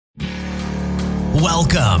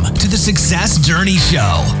Welcome to the Success Journey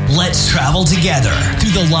Show. Let's travel together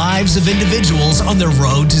through the lives of individuals on the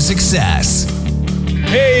road to success.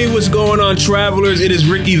 Hey, what's going on, travelers? It is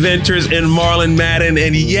Ricky Venters and Marlon Madden.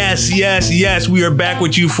 And yes, we are back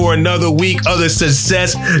with you for another week of the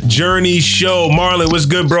Success Journey Show. Marlon, what's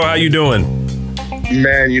good, bro? How you doing?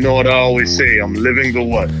 Man, you know what I always say. I'm living the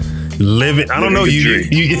what? I don't know. You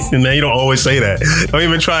man, you don't always say that. Don't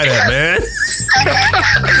even try that, man.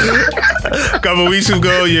 A couple weeks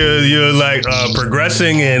ago, you're like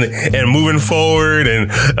progressing and moving forward, and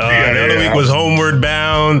the other week was homeward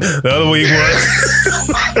bound. The other week was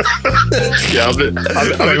I've been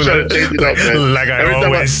trying to change it up, man. Like I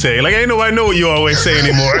always say. Like ain't nobody know what you always say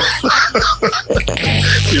anymore.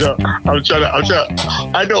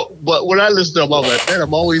 I know, but when I listen to them, I'm like, man,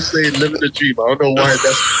 I'm always saying living the dream. I don't know why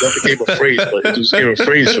that became a phrase, but it just became a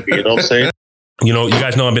phrase for me, you know what I'm saying? You know, you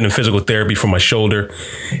guys know I've been in physical therapy for my shoulder,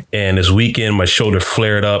 and this weekend my shoulder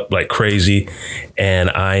flared up like crazy, and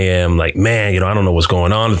I am like, man, I don't know what's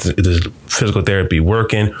going on. Is physical therapy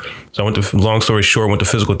working? So long story short, went to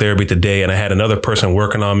physical therapy today, and I had another person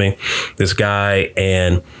working on me, this guy,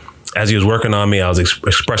 and as he was working on me, I was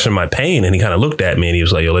expressing my pain, and he kind of looked at me, and he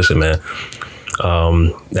was like, yo, listen, man,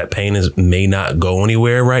 that pain may not go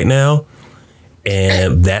anywhere right now,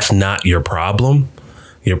 and that's not your problem.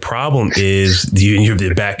 Your problem is your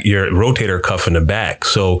rotator cuff in the back.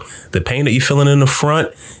 So the pain that you're feeling in the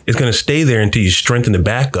front is going to stay there until you strengthen the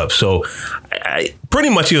back up. So pretty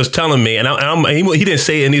much he was telling me, and he didn't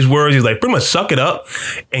say it in these words. He's like, pretty much suck it up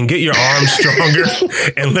and get your arms stronger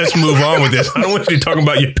and let's move on with this. I don't want you talking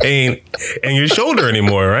about your pain and your shoulder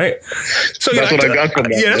anymore, right? So that's what I got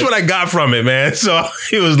from it. Yeah, that's what I got from it, man. So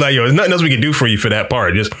he was like, yo, there's nothing else we can do for you for that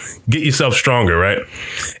part. Just get yourself stronger, right?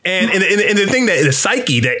 And the thing that the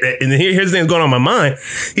psyche and here's the thing going on in my mind.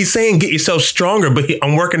 He's saying get yourself stronger, but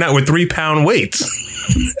I'm working out with 3-pound weights.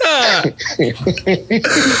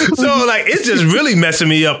 So like it's just really messing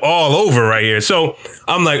me up all over right here. So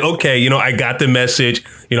I'm like, okay, I got the message.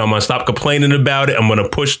 I'm gonna stop complaining about it. I'm gonna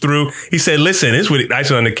push through. He said, listen, this is what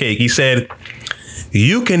icing on the cake. He said,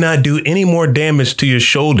 you cannot do any more damage to your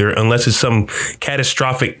shoulder unless it's some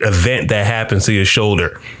catastrophic event that happens to your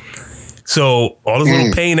shoulder. So all this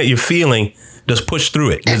little pain that you're feeling, just push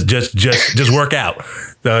through it. Just work out.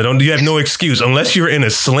 You have no excuse unless you're in a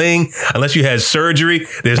sling, unless you had surgery.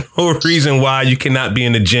 There's no reason why you cannot be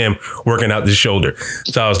in the gym working out the shoulder.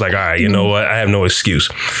 So I was like, all right, you know what? I have no excuse.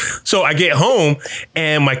 So I get home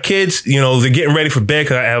and my kids, they're getting ready for bed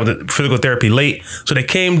because I have the physical therapy late. So they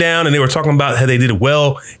came down and they were talking about how they did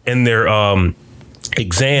well in their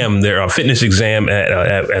exam, their fitness exam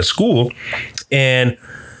at school, and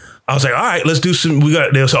I was like, all right, let's do some. They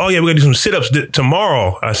said, oh, yeah, we're going to do some sit-ups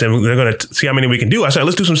tomorrow. I said, they're going to see how many we can do. I said,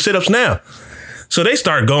 let's do some sit-ups now. So they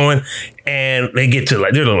start going and they get to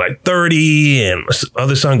they're like 30 and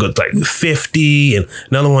other son goes like 50 and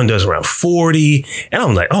another one does around 40. And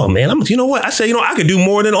I'm like, oh, man, you know what? I said, I could do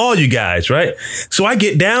more than all you guys, right? So I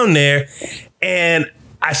get down there and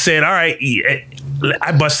I said, all right,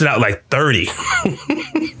 I busted out like 30.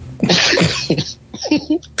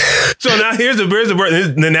 So now here's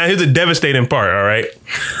the devastating part. All right,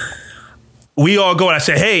 we all go and I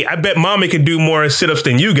say, hey, I bet mommy can do more sit-ups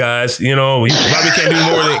than you guys. Mommy can't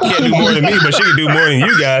do more than me, but she can do more than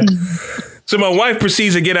you guys. So my wife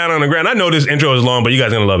proceeds to get out on the ground. I know this intro is long, but you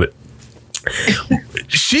guys are gonna love it.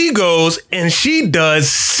 She goes and she does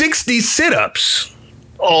 60 sit-ups.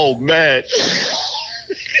 Oh man.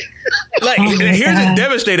 Like, here's the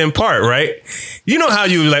devastating part, right? You know how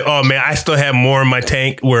you like, oh man, I still have more in my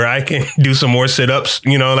tank where I can do some more sit-ups.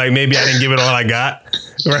 Like maybe I didn't give it all I got,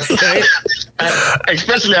 right?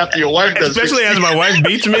 Especially after your wife does. Especially as my wife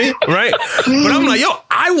beats me, right? But I'm like, yo,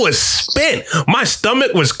 I was spent. My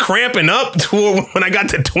stomach was cramping up to when I got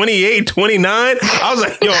to 28, 29. I was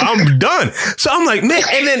like, yo, I'm done. So I'm like, man,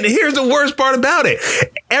 and then here's the worst part about it.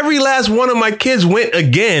 Every last one of my kids went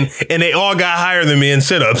again, and they all got higher than me in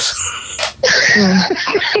sit-ups.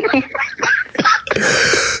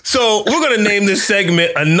 So we're going to name this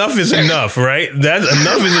segment Enough is Enough, right? That's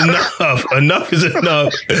enough is enough. Enough is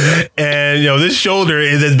enough. And, this shoulder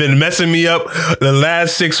has been messing me up the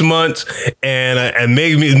last 6 months and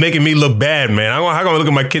making me look bad, man. I'm going to look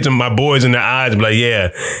at my kids and my boys in their eyes and be like,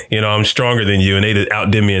 yeah, I'm stronger than you. And they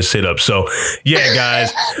outdid me in sit-ups. So, yeah,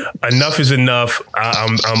 guys, enough is enough.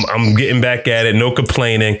 I'm getting back at it. No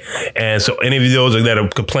complaining. And so any of those that are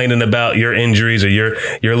complaining about your injuries or your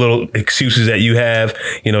little excuses that you have,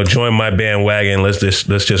 join my bandwagon. Let's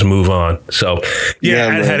just move on. So, I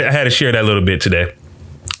had to share that a little bit today.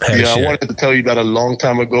 Yeah, I wanted to tell you that a long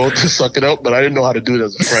time ago to suck it up, but I didn't know how to do it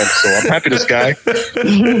as a friend. So I'm happy this guy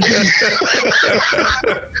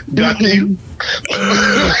got you.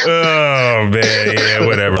 Oh man, yeah,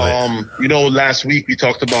 whatever. Last week we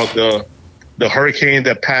talked about the hurricane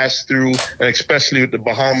that passed through, and especially with the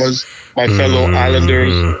Bahamas, my fellow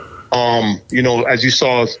islanders. As you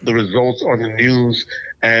saw the results on the news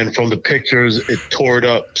and from the pictures, it tore it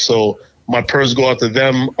up. So my prayers go out to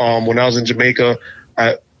them. When I was in Jamaica,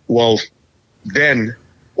 then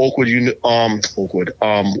West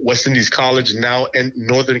Indies College, now in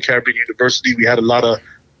Northern Caribbean University, we had a lot of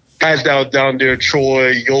guys down there, Troy,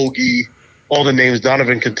 Yogi, all the names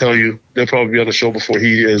Donovan can tell you. They'll probably be on the show before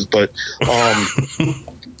he is, but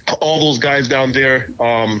all those guys down there,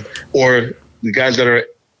 or the guys that are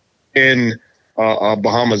in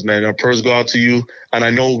Bahamas, man, our prayers go out to you. And I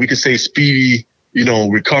know we could say speedy,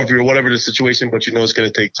 recovery or whatever the situation, but it's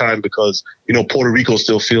going to take time because, Puerto Rico's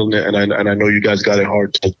still feeling it. And I know you guys got it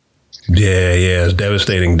hard too. Yeah, it's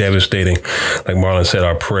devastating. Like Marlon said,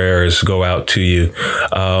 our prayers go out to you.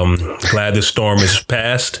 Glad the storm is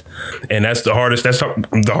past, and that's the hardest. That's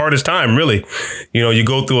the hardest time, really. You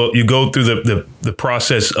go through the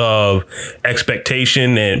process of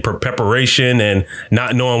expectation and preparation, and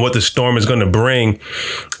not knowing what the storm is going to bring,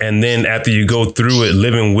 and then after you go through it,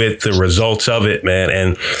 living with the results of it, man.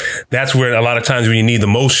 And that's where a lot of times when you need the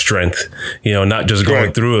most strength. Not just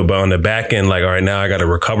going through it, but on the back end, like, all right, now I got to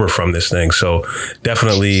recover from this thing. So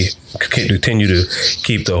definitely continue to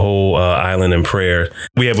keep the whole island in prayer.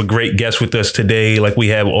 We have a great guest with us today, like we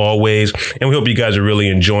have always, and we hope you guys are really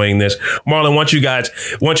enjoying this. Marlon, why don't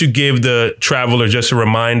you give the traveler just a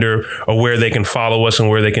reminder of where they can follow us and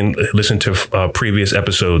where they can listen to previous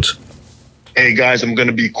episodes? Hey guys, I'm going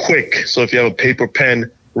to be quick. So if you have a paper pen,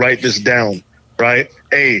 write this down, right?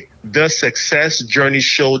 Hey,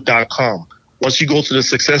 thesuccessjourneyshow.com. Once you go to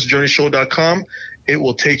thesuccessjourneyshow.com, it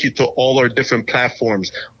will take you to all our different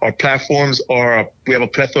platforms. Our platforms we have a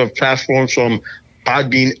plethora of platforms from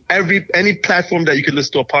Podbean, any platform that you can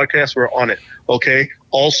listen to a podcast, we're on it. Okay.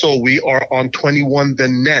 Also, we are on 21 The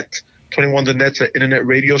Net. 21 The Net's an internet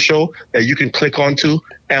radio show that you can click onto.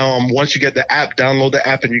 Once you get the app, download the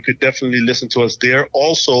app, and you could definitely listen to us there.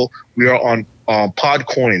 Also, we are on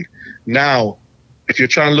Podcoin. Now, if you're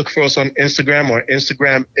trying to look for us on Instagram, our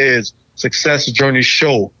Instagram is Success Journey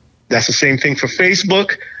Show. That's the same thing for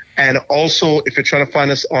Facebook. And also, if you're trying to find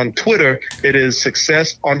us on Twitter, it is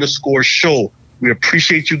success_show. We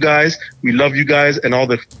appreciate you guys. We love you guys and all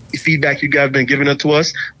the feedback you guys have been giving it to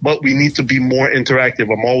us. But we need to be more interactive.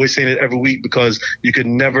 I'm always saying it every week because you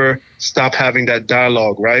can never stop having that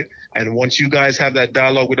dialogue, right? And once you guys have that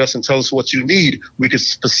dialogue with us and tell us what you need, we can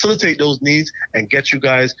facilitate those needs and get you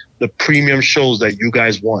guys the premium shows that you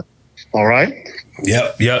guys want. All right?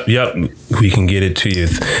 Yep. We can get it to you.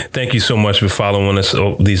 Thank you so much for following us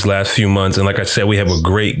these last few months. And like I said, we have a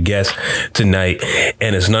great guest tonight,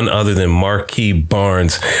 and it's none other than Marquis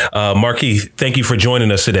Barnes. Marquis, thank you for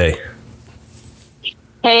joining us today.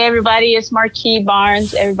 Hey, everybody. It's Marquis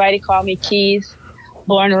Barnes. Everybody call me Keys.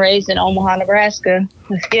 Born and raised in Omaha, Nebraska.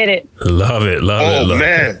 Let's get it. Love it. Oh,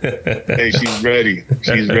 man. Hey, she's ready.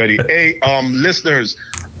 Hey, listeners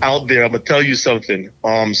out there, I'm going to tell you something.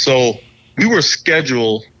 So we were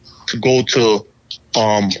scheduled to go to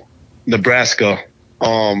Nebraska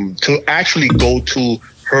to actually go to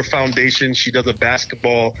her foundation. She does a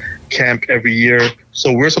basketball camp every year.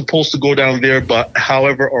 So we're supposed to go down there, but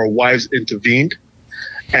however, our wives intervened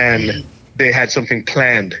and they had something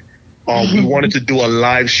planned. We wanted to do a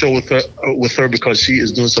live show with her because she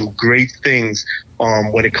is doing some great things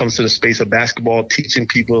when it comes to the space of basketball, teaching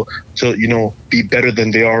people to, be better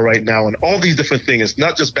than they are right now and all these different things. It's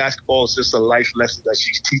not just basketball, it's just a life lesson that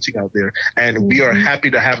she's teaching out there. And we are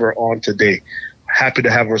happy to have her on today.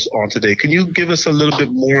 Can you give us a little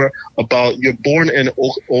bit more about, you're born in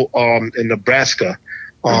Nebraska.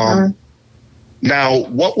 Now,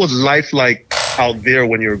 what was life like out there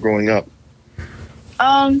when you were growing up?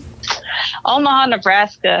 Omaha,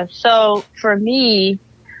 Nebraska. So for me,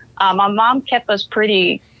 my mom kept us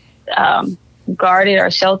pretty guarded or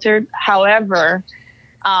sheltered. However,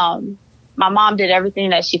 my mom did everything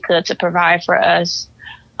that she could to provide for us.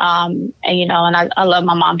 And I love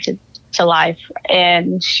my mom to life.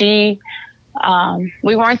 And she,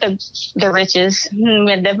 we weren't the richest.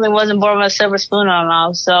 We definitely wasn't born with a silver spoon in our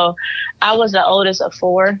mouth. So I was the oldest of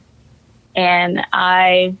four. And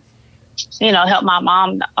I helped my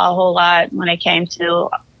mom a whole lot when it came to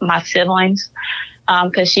my siblings,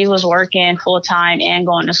 because she was working full time and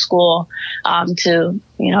going to school to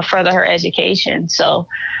further her education. So,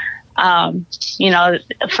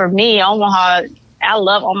 for me, Omaha, I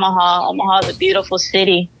love Omaha. Omaha is a beautiful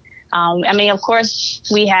city. I mean, of course,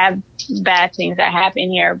 we have bad things that happen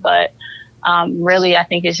here, but really, I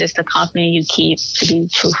think it's just the company you keep, to be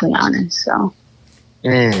truthfully honest. So,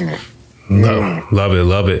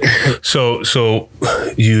 love it. So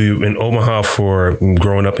you in Omaha for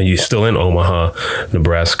growing up, and you're still in Omaha,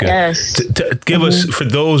 Nebraska. Yes. Give us, for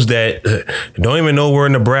those that don't even know where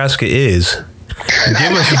Nebraska is.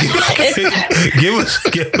 Give us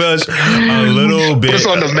a little bit. Put us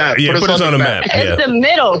on the map. Yeah, put us on the map. It's the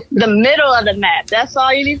middle of the map. That's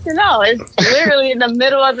all you need to know. It's literally in the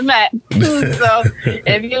middle of the map. So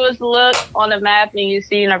if you was to look on the map and you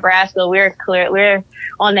see Nebraska, we're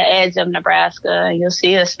on the edge of Nebraska, and you'll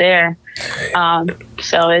see us there.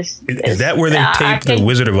 So is that where they taped The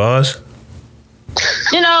Wizard of Oz?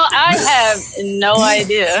 I have no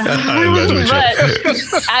idea. But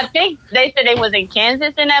I think they said they was in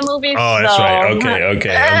Kansas in that movie. Oh, that's right.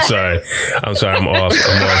 Okay. I'm sorry. I'm off base.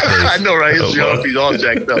 I know, right? He's all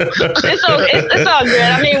jacked up. It's all good.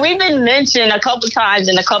 I mean, we've been mentioned a couple times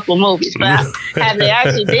in a couple movies, but have they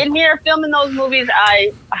actually been here filming those movies?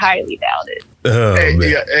 I highly doubt it.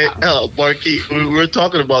 Marquis, we were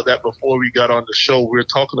talking about that before we got on the show. We were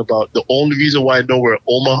talking about the only reason why I know where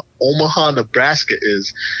Omaha, Nebraska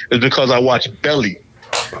is because I watched Belly.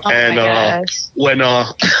 And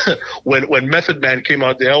when Method Man came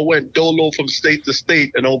out there, I went dolo from state to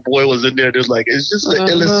state, and old boy was in there. There's like, it's just the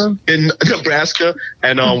illest in Nebraska.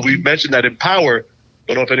 And we mentioned that in Power.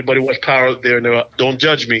 Don't know if anybody watched Power out there. Don't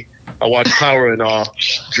judge me. I watched Power, and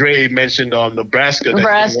Dre mentioned Nebraska.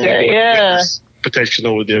 Yeah. Protection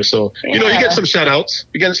over there. So, you get some shout outs.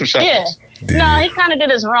 You're getting some shout outs. Yeah. No, he kind of did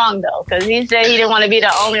us wrong, though, because he said he didn't want to be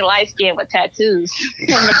the only light skin with tattoos.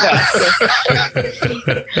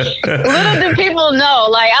 Little do people know,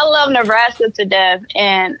 like, I love Nebraska to death,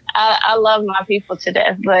 and I love my people to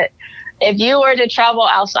death. But if you were to travel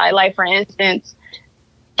outside, like, for instance,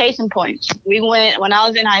 case in point, when I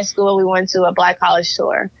was in high school, we went to a Black college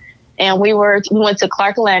tour, and we went to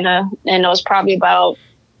Clark, Atlanta, and there was probably about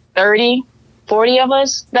 30, 40 of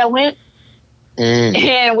us that went.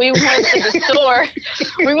 And we went to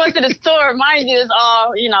the store. Mind you, it's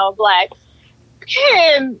all, Black.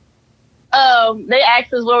 And they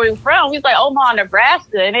asked us where we were from. We was like, Omaha,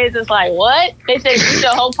 Nebraska. And they was just like, what? They said, you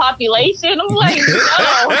the whole population? I'm like,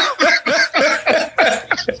 no.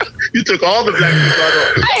 You took all the Black people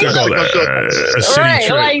out. Right,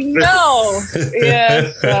 like, no.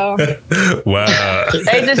 Yeah, so. Wow.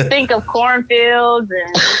 They just think of cornfields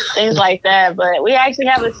and things like that. But we actually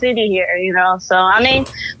have a city here, So, I mean,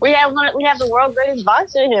 we have the world's greatest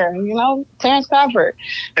boxer here, Terrence Crawford.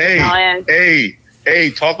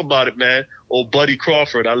 Hey, talk about it, man. Old Buddy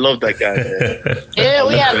Crawford. I love that guy, man. Yeah,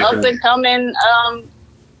 we have up-and-coming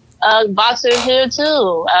boxers here,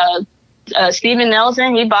 too. Steven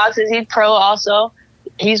Nelson, he boxes. He's pro also.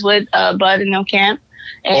 He's with Bud in them camp.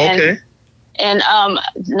 And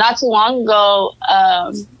not too long ago,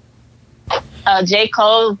 J.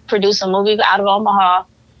 Cole produced a movie out of Omaha.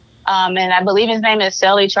 And I believe his name is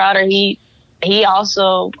Sally Trotter. He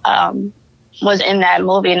also was in that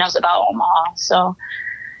movie, and it was about Omaha. So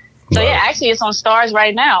yeah, actually, it's on Stars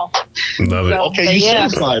right now. Love it. Okay, you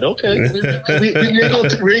certified. Okay, we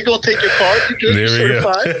ain't gonna take your card. You're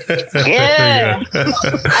certified. Yeah,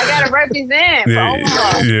 I gotta represent for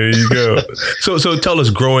Omaha. There you go. So tell us,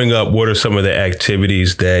 growing up, what are some of the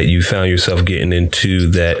activities that you found yourself getting into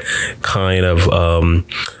that kind of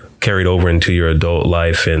carried over into your adult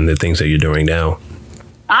life and the things that you're doing now?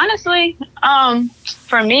 Honestly,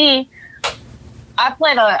 for me,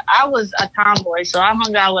 I was a tomboy, so I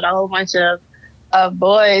hung out with a whole bunch of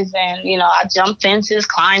boys, and I jumped fences,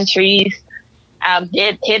 climbed trees,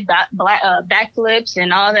 hit backflips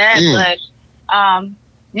and all that. But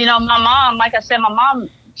my mom, like I said,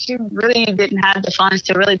 she really didn't have the funds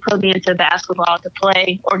to really put me into basketball, to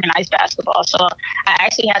play organized basketball. So I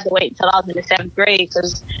actually had to wait until I was in the 7th grade,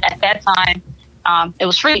 because at that time it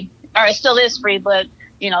was free, or it still is free, but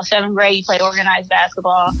 7th grade, you play organized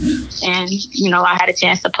basketball, and, I had a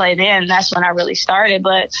chance to play then. That's when I really started.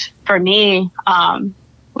 But for me,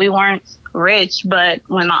 we weren't rich, but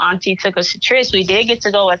when my auntie took us to trips, we did get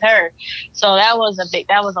to go with her. So that was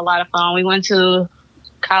a lot of fun. We went to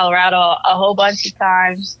Colorado a whole bunch of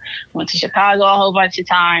times, went to Chicago a whole bunch of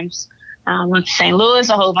times, went to St. Louis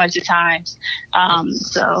a whole bunch of times.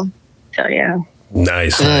 So yeah.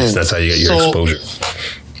 Nice. That's how you get your exposure.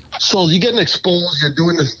 So you're getting exposed, you're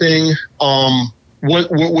doing this thing.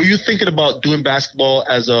 What were you thinking about doing basketball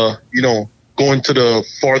as going to the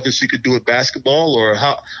farthest you could do at basketball, or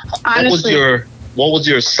how? Honestly, what was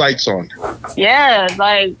your sights on? Yeah,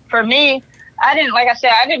 like for me, I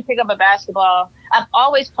didn't pick up a basketball. I've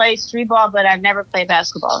always played street ball, but I've never played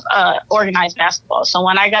basketball, organized basketball. So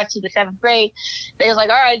when I got to the 7th grade, they was like,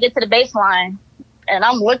 all right, get to the baseline. And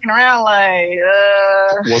I'm looking around like,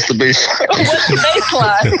 what's the baseline? What's the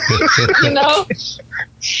baseline? You know?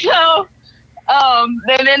 So,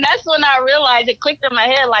 then that's when I realized, it clicked in my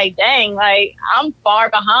head, like, dang, like, I'm far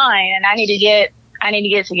behind and I need to get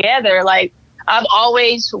together. Like, I've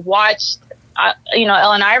always watched,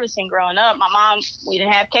 Ellen Iverson growing up. My mom, we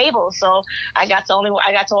didn't have cable, so I got to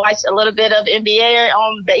watch a little bit of NBA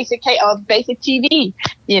on basic TV,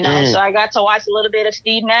 So I got to watch a little bit of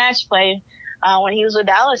Steve Nash play when he was with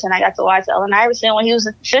Dallas, and I got to watch Allen Iverson when he was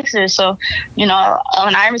with the Sixers. So,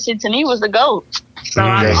 Allen Iverson to me was the GOAT. So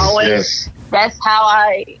that's how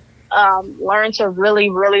I learned to really,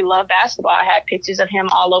 really love basketball. I had pictures of him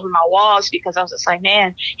all over my walls because I was just like,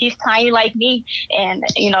 man, he's tiny like me. And,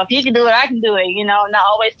 if he can do it, I can do it, And I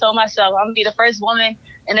always told myself I'm going to be the first woman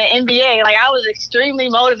in the NBA. Like, I was extremely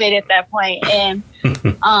motivated at that point. And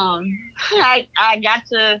I got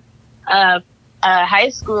to high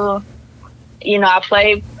school. I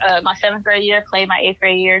played my 7th grade year, played my 8th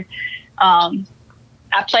grade year.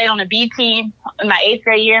 I played on a B team in my 8th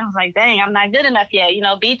grade year and was like, dang, I'm not good enough yet.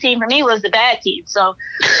 B team for me was the bad team. So,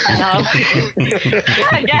 it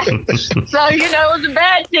was a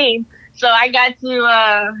bad team. So I got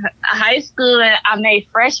to high school and I made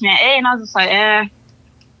freshman A, and I was just like,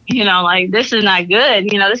 like, this is not good.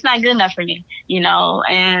 This is not good enough for me,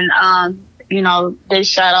 and, big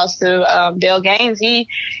shout outs to Bill Gaines. He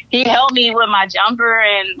helped me with my jumper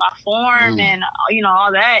and my form and,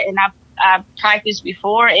 all that. And I practiced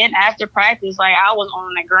before and after practice. Like, I was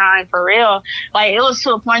on the grind for real. Like, it was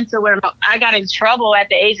to a point to where I got in trouble at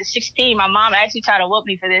the age of 16. My mom actually tried to whoop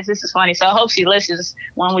me for this. This is funny. So I hope she listens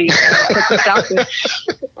when we put this out there.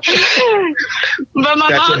 But my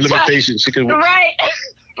mom right.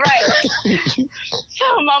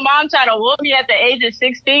 So my mom tried to whoop me at the age of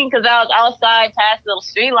 16 because I was outside past the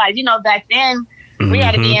street lights. Back then we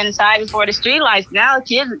had to be inside before the street lights. Now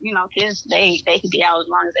kids, they could be out as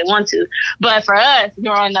long as they want to. But for us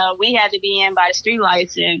growing up, we had to be in by the street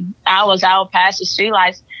lights, and I was out past the street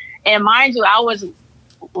lights. And mind you, I was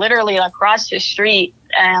literally across the street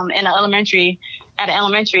at an elementary,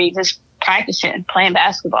 just practicing, playing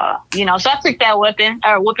basketball, so I took that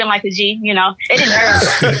whooping like a G, it didn't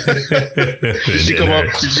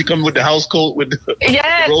hurt. Did she come with the house coat with the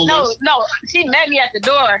no, she met me at the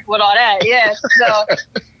door with all that. Yes. So,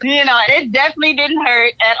 it definitely didn't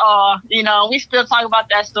hurt at all. We still talk about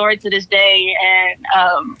that story to this day. And,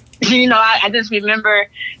 I just remember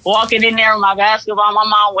walking in there with my basketball, my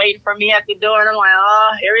mom waiting for me at the door, and I'm like,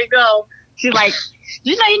 oh, here we go. She's like,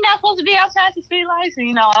 you're not supposed to be outside the street lights,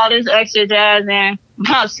 and all this extra jazz. And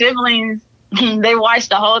my siblings, they watched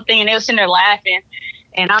the whole thing and they were sitting there laughing.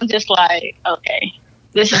 And I'm just like, okay,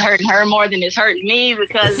 this is hurting her more than it's hurting me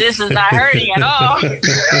because this is not hurting at all.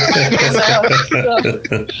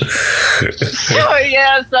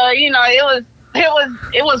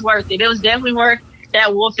 It was worth it. It was definitely worth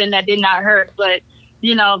that whooping that did not hurt, but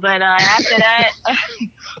after that,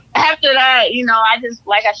 I just,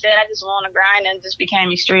 like I said, I just went on a grind and just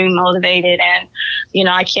became extremely motivated. And,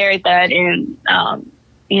 I carried that. And,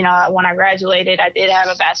 when I graduated, I did have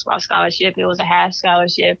a basketball scholarship. It was a half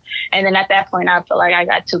scholarship. And then at that point, I felt like I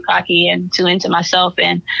got too cocky and too into myself,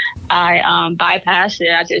 and I bypassed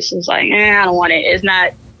it. I just was like, I don't want it. It's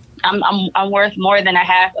not, I'm worth more than a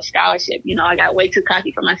half a scholarship. I got way too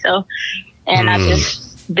cocky for myself, and I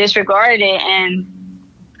just disregarded it. And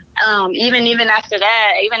even after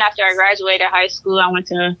that, even after I graduated high school, I went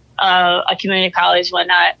to a community college,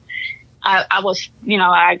 whatnot. I was,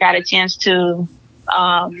 I got a chance to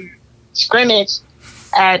scrimmage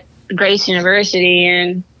at Grace University,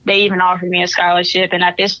 and they even offered me a scholarship. And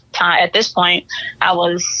at this point, I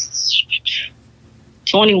was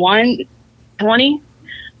 20,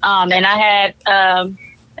 and I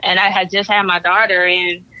had just had my daughter,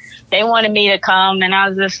 and they wanted me to come, and I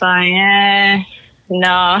was just like,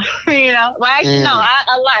 no, Well, actually, no,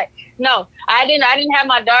 I lied. No, I didn't have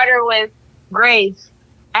my daughter with Grace.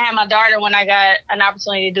 I had my daughter when I got an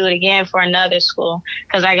opportunity to do it again for another school,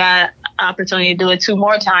 because I got an opportunity to do it 2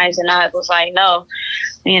 more times, and I was like, no,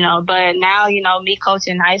 But now, me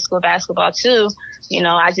coaching high school basketball too,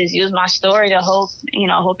 I just use my story to hope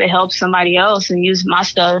it helps somebody else, and use my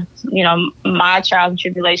stuff, my trials and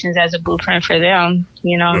tribulations as a blueprint for them,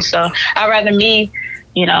 So I'd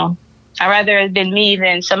rather it have been me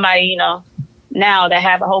than somebody, now that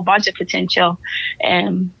have a whole bunch of potential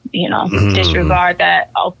and, disregard the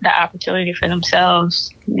opportunity for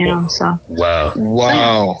themselves, so.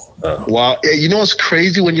 Wow. Yeah, what's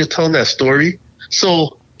crazy when you're telling that story?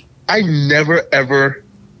 So I never ever,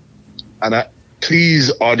 and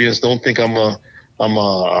please, audience, don't think I'm a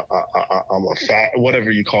fat,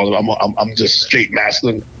 whatever you call it. I'm just straight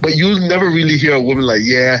masculine. But you never really hear a woman like,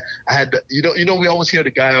 yeah, I had, we always hear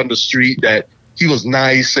the guy on the street that he was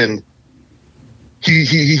nice and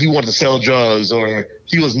he wanted to sell drugs, or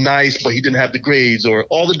he was nice but he didn't have the grades, or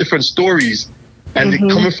all the different stories. And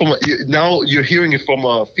coming from now, you're hearing it from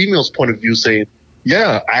a female's point of view, saying,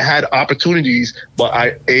 yeah, I had opportunities, but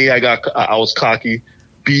I was cocky.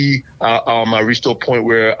 B, I reached to a point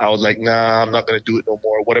where I was like, nah, I'm not going to do it no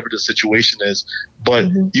more, whatever the situation is.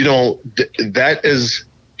 But, that is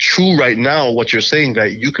true right now, what you're saying,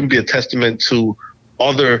 that you can be a testament to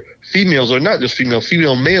other females, or not just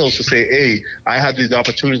female males, to say, hey, I had these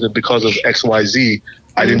opportunities because of X, Y, Z.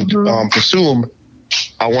 I didn't pursue them.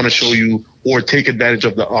 I want to show you, or take advantage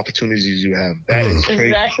of the opportunities you have. That is crazy.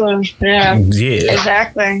 Exactly. Yeah. Yeah.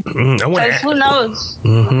 Exactly. Because who knows?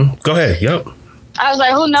 Go ahead. Yep. I was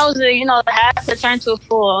like, who knows that, the half to turn to a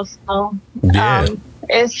full. So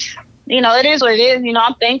it's, it is what it is.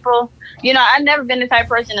 I'm thankful. I've never been the type of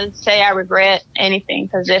person to say I regret anything,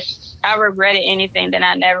 because if I regretted anything, then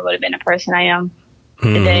I never would have been the person I am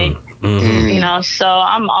today. So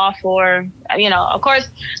I'm all for, of course,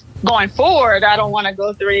 going forward, I don't want to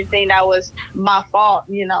go through anything that was my fault,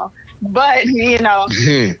 but, with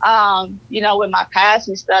my past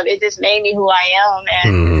and stuff, it just made me who I am.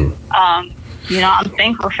 And, I'm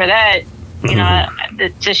thankful for that,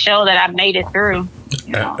 to show that I've made it through.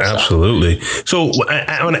 Absolutely. So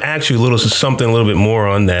I want to ask you something a little bit more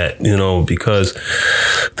on that, because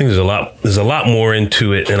I think there's a lot more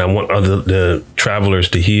into it, and I want the travelers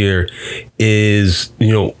to hear is,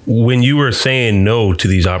 when you were saying no to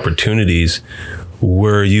these opportunities,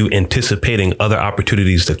 were you anticipating other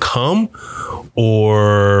opportunities to come,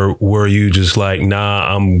 or were you just like,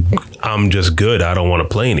 nah, I'm just good, I don't want to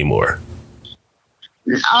play anymore?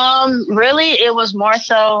 Really, it was more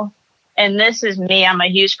so. And this is me. I'm a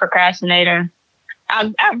huge procrastinator.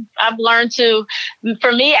 I've learned to,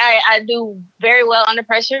 for me, I do very well under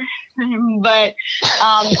pressure, but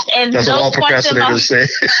and that's what all procrastinators say.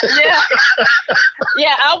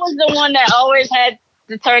 Yeah, I was the one that always had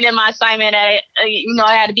to turn in my assignment at,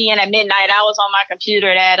 I had to be in at midnight. I was on my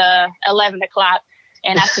computer at 11 o'clock,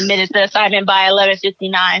 and I submitted the assignment by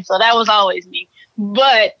 11:59. So that was always me.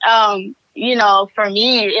 But for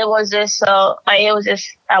me, it was just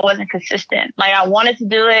I wasn't consistent. Like, I wanted to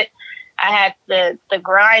do it. I had the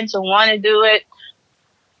grind to want to do it,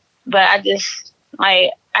 but I just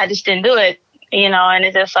didn't do it, and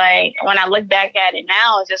it's just like, when I look back at it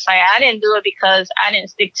now, it's just like, I didn't do it because I didn't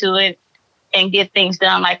stick to it and get things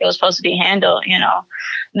done like it was supposed to be handled,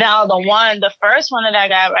 Now, the first one that I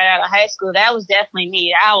got right out of high school, that was definitely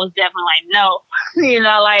me. I was definitely like, no,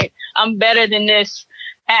 like, I'm better than this.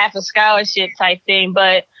 Half a scholarship type thing,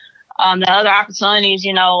 but the other opportunities,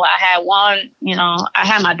 I had one, I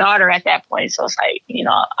had my daughter at that point, so it's like,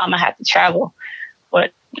 I'm gonna have to travel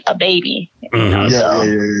with a baby, Yeah.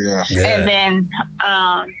 And then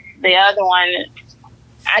the other one,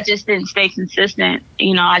 I just didn't stay consistent.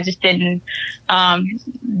 I just didn't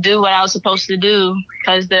do what I was supposed to do,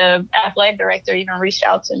 because the athletic director even reached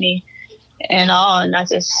out to me and I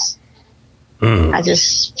just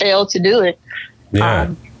failed to do it. Yeah.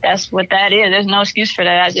 That's what that is. There's no excuse for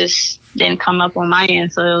that. I just didn't come up on my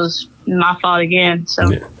end, so it was my fault again.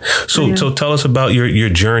 So, So tell us about your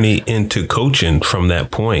journey into coaching from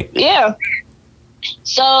that point. Yeah.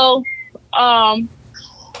 So, at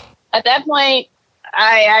that point,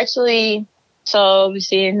 I actually. So let me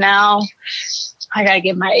see. Now, I gotta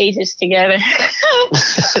get my ages together.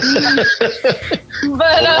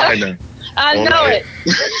 But I know it.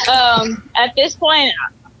 At this point,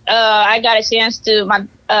 I got a chance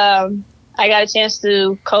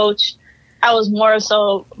to coach. I was more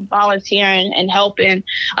so volunteering and helping.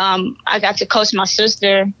 I got to coach my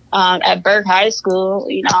sister at Burke High School.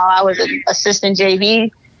 I was an assistant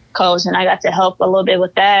JV coach, and I got to help a little bit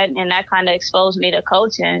with that. And that kind of exposed me to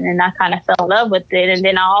coaching, and I kind of fell in love with it. And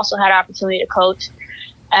then I also had an opportunity to coach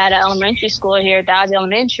at an elementary school here at Dodge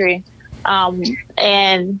Elementary.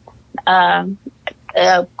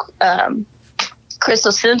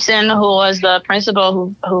 Crystal Simpson, who was the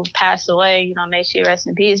principal who passed away, may she rest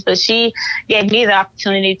in peace, but she gave me the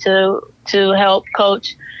opportunity to help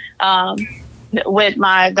coach with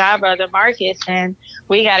my godbrother Marquis, and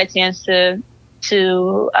we got a chance to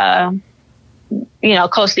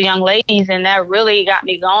coach the young ladies, and that really got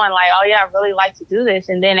me going, like, oh yeah, I really like to do this.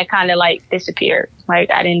 And then it kind of like disappeared.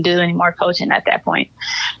 Like, I didn't do any more coaching at that point.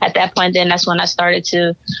 Then that's when I started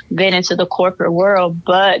to get into the corporate world.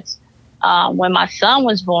 But when my son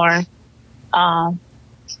was born,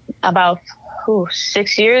 about 5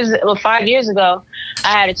 years ago, I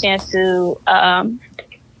had a chance to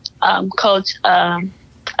coach a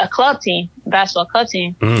club team, basketball club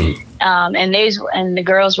team, and the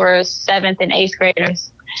girls were 7th and 8th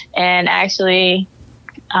graders, and actually,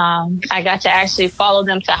 I got to actually follow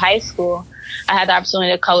them to high school. I had the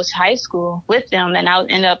opportunity to coach high school with them, and I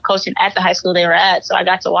ended up coaching at the high school they were at. So I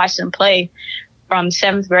got to watch them play from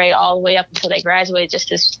 7th grade all the way up until they graduated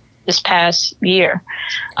just this past year.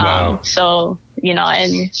 Wow. So,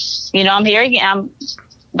 I'm here again. I'm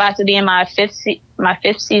about to be in my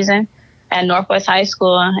fifth season at Northwest High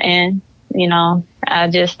School. And, I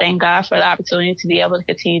just thank God for the opportunity to be able to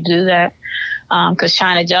continue to do that. Because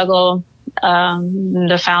trying to juggle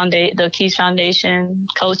the Keys Foundation,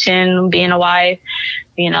 coaching, being a wife,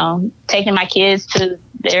 taking my kids to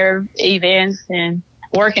their events and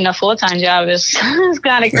working a full-time job is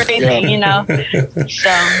kind of crazy, So,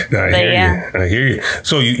 I hear you.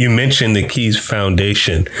 So you mentioned the Keys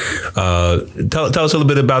Foundation. Tell us a little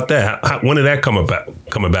bit about that. When did that come about,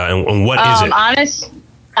 and what is it?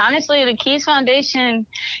 Honestly, the Keys Foundation,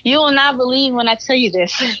 you will not believe when I tell you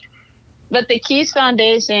this, but the Keys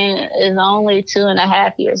Foundation is only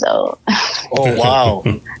 2.5 years old. Oh, wow.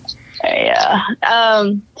 Yeah.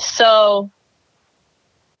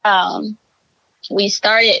 It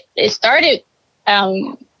started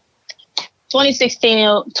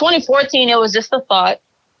 2016, 2014, it was just a thought.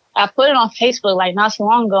 I put it on Facebook like not so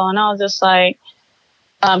long ago, and I was just like,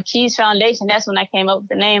 Keys Foundation. That's when I came up with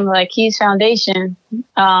the name, like Keys Foundation.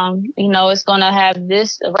 It's going to have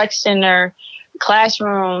this rec center,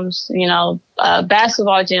 classrooms,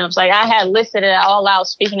 basketball gyms. Like I had listed it all out,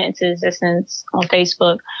 speaking it into existence on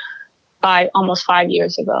Facebook almost 5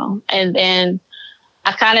 years ago. And then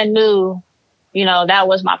I kind of knew, that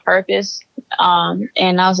was my purpose.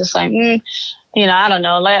 And I was just like, I don't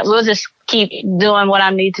know, we'll just keep doing what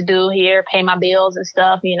I need to do here, pay my bills and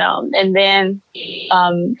stuff, And then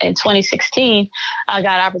in 2016, I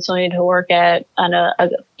got an opportunity to work at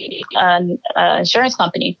an insurance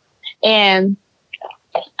company. And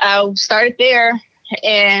I started there.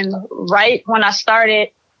 And right when I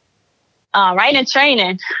started, right in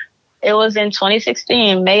training, it was in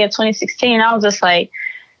 2016, May of 2016, I was just like,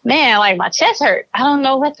 man, like my chest hurt. I don't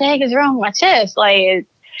know what the heck is wrong with my chest. Like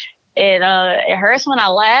it hurts when I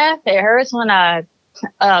laugh. It hurts when I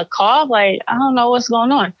cough. Like I don't know what's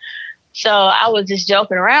going on. So I was just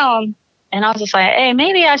joking around, and I was just like, hey,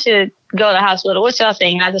 maybe I should go to the hospital. What y'all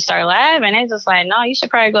think? And I just started laughing. And they just like, no, you should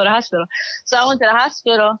probably go to the hospital. So I went to the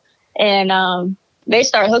hospital, and they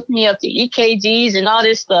started hooking me up to EKGs and all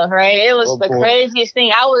this stuff, right? It was craziest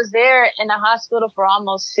thing. I was there in the hospital for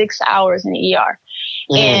almost 6 hours in the ER.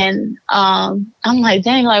 And I'm like,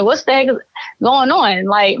 dang, like, what's the heck is going on?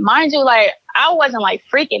 Like, mind you, like, I wasn't, like,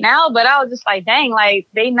 freaking out, but I was just like, dang, like,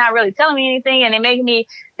 they not really telling me anything, and they making me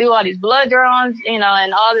do all these blood draws, and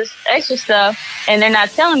all this extra stuff, and they're not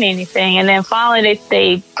telling me anything. And then finally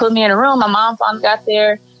they put me in a room. My mom finally got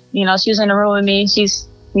there. She was in the room with me. She's,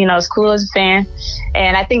 as cool as a fan.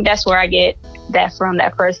 And I think that's where I get that from,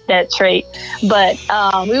 that trait. But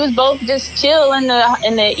we was both just chill in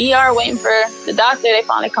the ER waiting for the doctor. They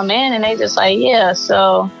finally come in, and they just like, yeah,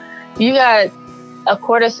 so you got a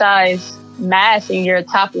quarter-size mass in your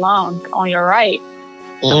top lung on your right.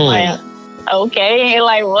 I'm like, okay,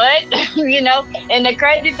 like what? And the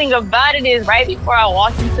crazy thing about it is right before I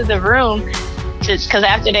walked into the room, because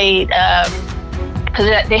after they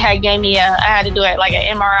had gave me I had to do it like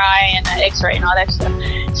an MRI and an X-ray and all that stuff.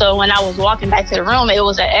 So when I was walking back to the room, it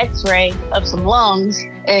was an X-ray of some lungs,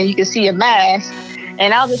 and you could see a mass.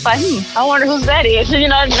 And I was just like, I wonder whose that is.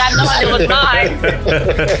 Not knowing it was mine.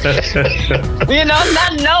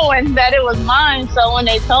 Not knowing that it was mine. So when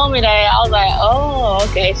they told me that, I was like, oh,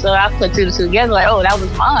 okay. So I put two together, like, oh, that was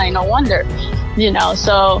mine. No wonder.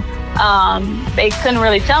 So they couldn't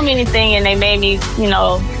really tell me anything, and they made me,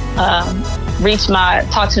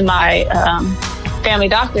 talk to my family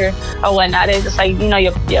doctor or whatnot. They just like,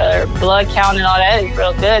 your blood count and all that is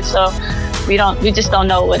real good. So we just don't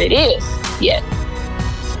know what it is yet.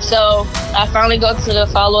 So I finally go to the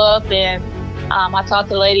follow-up, and I talked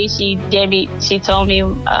to the lady. She told me,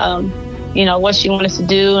 what she wanted to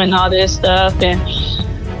do and all this stuff. And,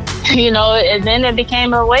 and then it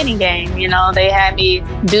became a waiting game. They had me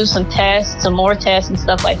do some more tests and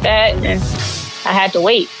stuff like that. And I had to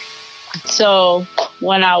wait. So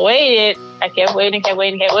when I waited, I kept waiting.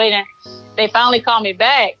 They finally called me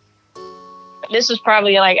back. This was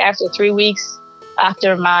probably like after 3 weeks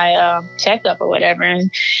after my checkup or whatever,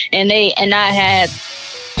 and I had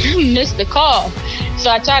missed the call.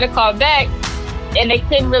 So I tried to call back, and they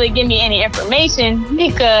couldn't really give me any information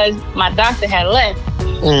because my doctor had left.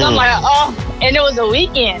 So I'm like, oh, and it was a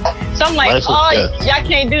weekend. So I'm like, y'all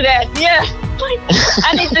can't do that. Yeah. Like,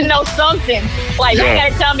 I need to know something. Like, y'all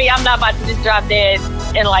gotta tell me I'm not about to just drop dead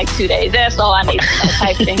in like 2 days. That's all I need to know,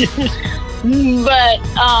 type thing. But,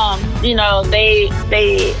 you know,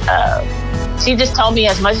 she just told me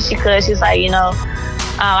as much as she could. She's like, you know,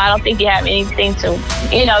 I don't think you have anything to,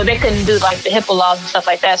 you know, they couldn't do like the HIPAA laws and stuff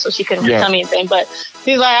like that, so she couldn't tell me anything. But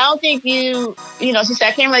she's like, I don't think you know, she said,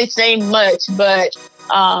 I can't really say much, but,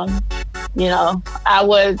 you know, I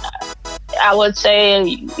would say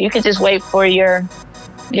you could just wait for your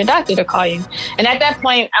doctor to call you. And at that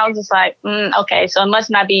point, I was just like, okay, so it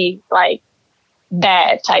must not be like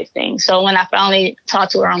bad type thing. So when I finally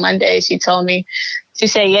talked to her on Monday, she told me, she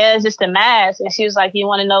said, yeah, it's just a mass. And she was like, you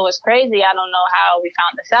want to know what's crazy? I don't know how we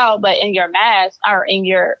found this out, but in your mass or in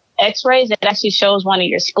your x-rays, it actually shows one in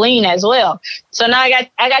your spleen as well. So now I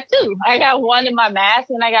got two. I got one in my mass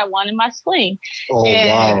and I got one in my spleen. Oh,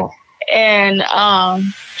 wow. And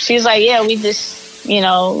she's like, yeah, we just, you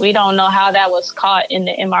know, we don't know how that was caught in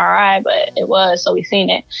the MRI, but it was, so we seen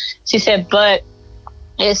it. She said, but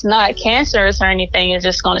it's not cancerous or anything. It's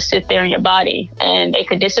just going to sit there in your body and it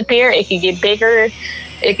could disappear. It could get bigger.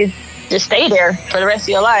 It could just stay there for the rest of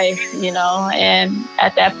your life, you know? And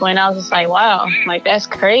at that point I was just like, wow, like that's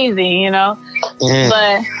crazy, you know?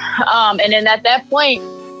 But, and then at that point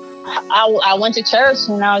I went to church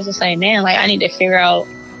and I was just like, man, like I need to figure out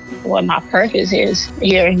what my purpose is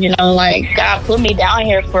here, you know, like God put me down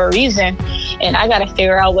here for a reason and I got to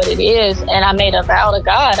figure out what it is. And I made a vow to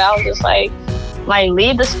God. I was just like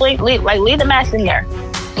leave the spleen, leave the mass in there.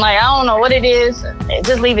 Like, I don't know what it is,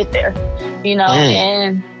 just leave it there, you know?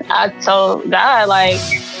 And I told God, like,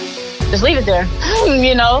 just leave it there,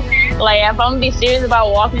 you know? Like, if I'm gonna be serious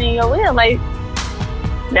about walking in your will, like,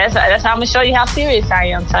 that's how I'm gonna show you how serious I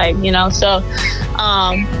am type, you know? So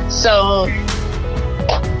I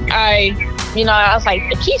was like,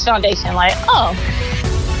 the Keys Foundation, like, oh,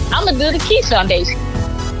 I'm gonna do the Keys Foundation.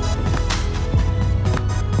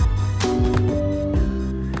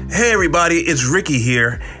 Hey everybody, it's Ricky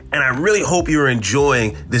here, and I really hope you're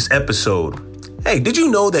enjoying this episode. Hey, did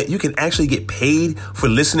you know that you can actually get paid for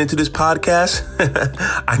listening to this podcast?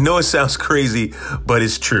 I know it sounds crazy, but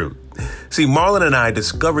it's true. See, Marlon and I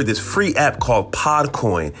discovered this free app called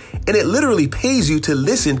Podcoin, and it literally pays you to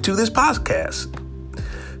listen to this podcast.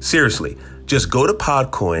 Seriously, just go to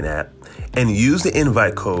Podcoin app and use the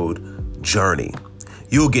invite code JOURNEY.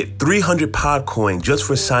 You'll get 300 Podcoin just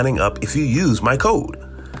for signing up if you use my code.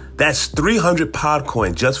 That's 300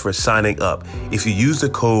 Podcoin just for signing up if you use the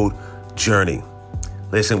code JOURNEY.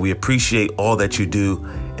 Listen, we appreciate all that you do,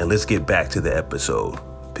 and let's get back to the episode.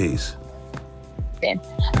 Peace.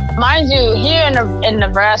 Mind you, here in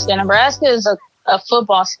Nebraska is a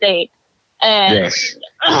football state, and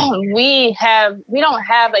we don't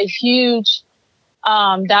have a huge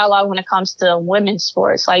dialogue when it comes to women's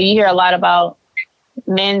sports. Like, you hear a lot about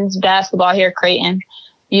men's basketball here, Creighton,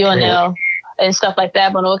 UNL. And stuff like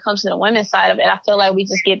that. But when it comes to the women's side of it, I feel like we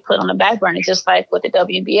just get put on the back burner, just like with the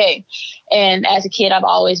WNBA. And as a kid, I've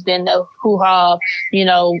always been the hoo-ha, you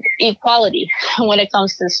know, equality when it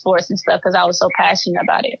comes to sports and stuff, because I was so passionate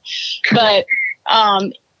about it. But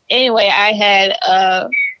anyway, I had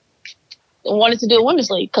wanted to do a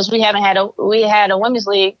women's league because we had a women's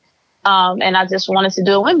league, and I just wanted to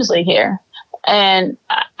do a women's league here. And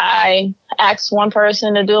I asked one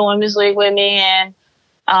person to do a women's league with me, and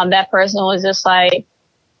that person was just like,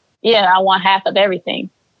 yeah, I want half of everything.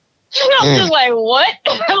 And I was just like, what?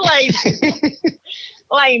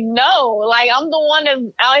 like, no, like I'm the one that's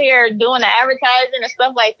out here doing the advertising and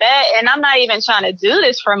stuff like that. And I'm not even trying to do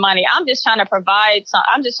this for money. I'm just trying to provide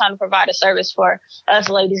a service for us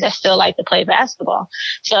ladies that still like to play basketball.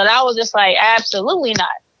 So that was just like, absolutely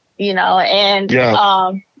not, you know? And,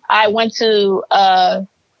 I went to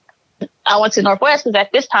Northwest because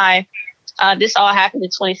at this time, this all happened in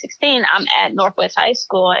 2016. I'm at Northwest High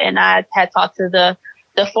School, and I had talked to the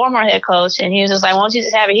former head coach, and he was just like, why don't you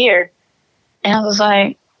just have it here? And I was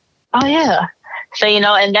like, oh, yeah. So, you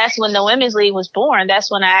know, and that's when the Women's League was born.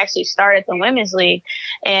 That's when I actually started the Women's League.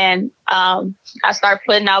 And I started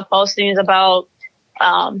putting out postings about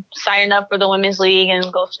signing up for the Women's League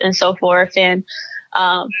and so forth. And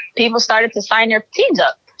people started to sign their teams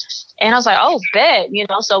up. And I was like, oh, bet, you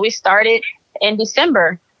know. So we started in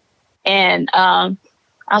December. And I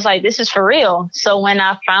was like, this is for real. So when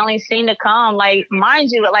I finally seen it come, like, mind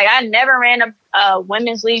you, like I never ran a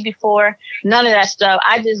women's league before, none of that stuff.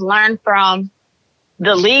 I just learned from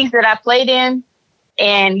the leagues that I played in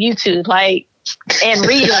and YouTube, like, and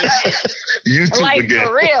reading. YouTube like, again.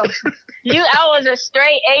 For real. I was a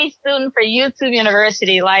straight A student for YouTube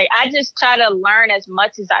University. Like, I just try to learn as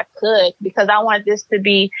much as I could because I want this to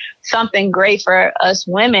be something great for us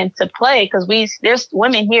women to play. Because there's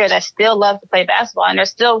women here that still love to play basketball, and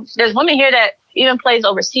there's women here that even plays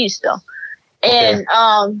overseas still.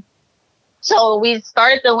 And so I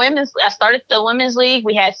started the women's league.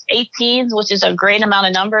 We had 8 teams, which is a great amount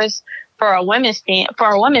of numbers for a women's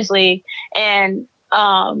league. And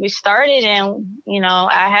we started, and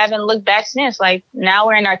I haven't looked back since. Like, now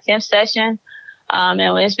we're in our 10th session,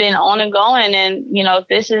 and it's been on and going. And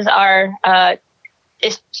this is our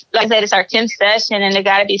it's like I said, it's our 10th session, and it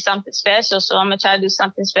got to be something special. So I'm gonna try to do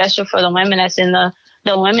something special for the women that's in the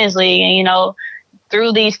women's league. And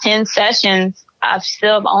through these 10 sessions, I've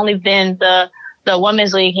still only been the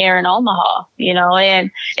women's league here in Omaha.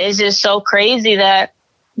 And it's just so crazy that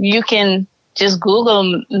you can just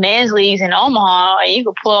Google men's leagues in Omaha and you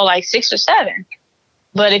could pull like 6 or 7.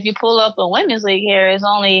 But if you pull up a women's league here, it's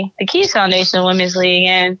only the Keys Foundation Women's League.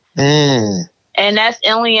 And that's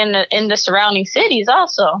only in the surrounding cities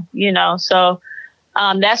also, So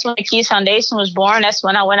that's when the Keys Foundation was born. That's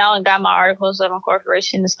when I went out and got my articles of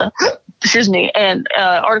incorporation and stuff. Excuse me. And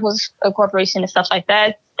articles of incorporation and stuff like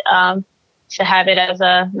that, to have it as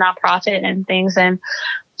a nonprofit and things. And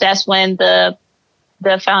that's when the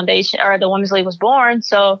foundation or the women's league was born.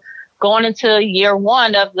 So going into year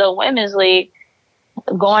 1 of the women's league,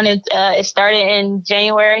 it started in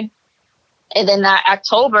January, and then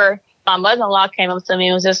October, my mother-in-law came up to me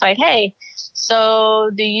and was just like, "Hey, so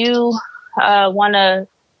do you want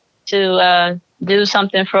to do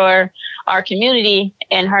something for our community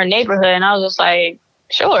in her neighborhood?" And I was just like,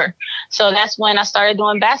 "Sure." So that's when I started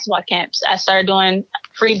doing basketball camps. I started doing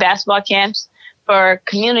free basketball camps for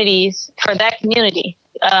communities, for that community,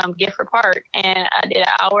 Gifford Park. And I did an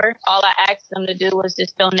hour. All I asked them to do was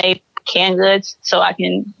just donate canned goods so I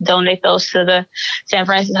can donate those to the San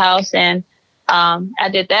Francis House. And I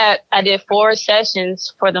did that. I did 4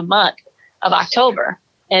 sessions for the month of October.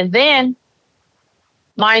 And then,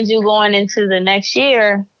 mind you, going into the next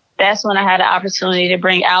year, that's when I had the opportunity to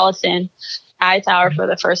bring Allison Hightower for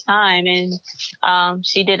the first time. And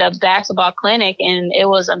she did a basketball clinic, and it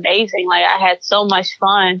was amazing. Like, I had so much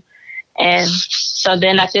fun. And so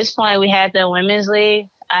then at this point, we had the women's league.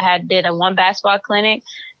 I did a 1 basketball clinic,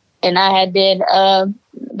 and I did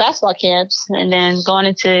basketball camps. And then going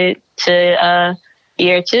into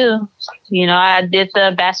year 2, I did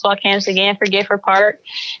the basketball camps again for Gifford Park.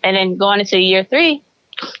 And then going into year 3,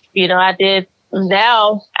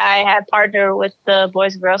 I had partnered with the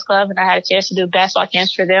Boys and Girls Club, and I had a chance to do basketball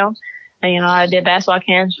camps for them. And, I did basketball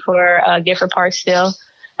camps for Gifford Park still.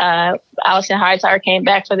 Allison Hightower came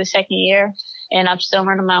back for the 2nd year, and I'm still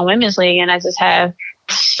running my women's league. And I just have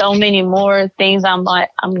so many more things I'm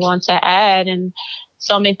going to add, and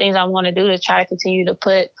so many things I want to do to try to continue to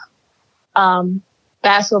put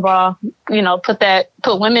basketball,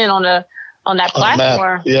 put women on that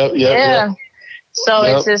platform. Yeah. So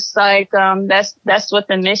it's just like that's what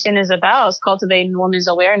the mission is about, is cultivating women's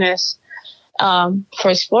awareness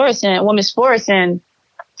for sports and women's sports, and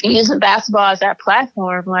using basketball as that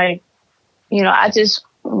platform. Like, I just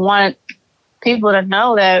want people to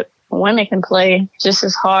know that women can play just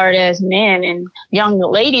as hard as men, and young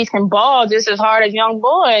ladies can ball just as hard as young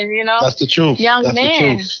boys, That's the truth. Young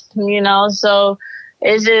men, so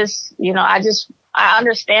it's just, I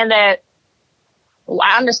understand that.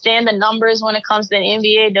 I understand the numbers when it comes to the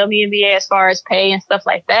NBA, WNBA, as far as pay and stuff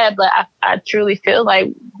like that. But I truly feel like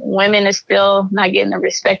women are still not getting the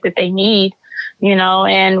respect that they need,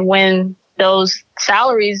 and when those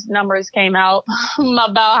salaries numbers came out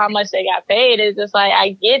about how much they got paid, it's just like,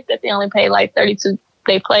 I get that they only pay like 32,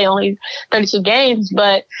 they play only 32 games,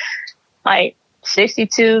 but like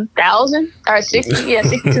 62,000 or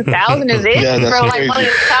 62,000 is it for like one of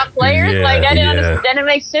the top players? Like, that didn't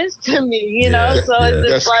make sense to me, So it's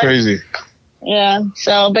just that's crazy. Yeah.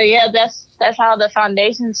 So, but yeah, that's how the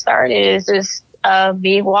foundation started. Is just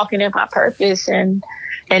me walking in my purpose, and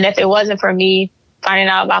if it wasn't for me finding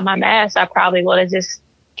out about my mass, I probably would have just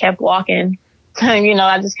kept walking.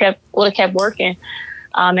 I just would have kept working,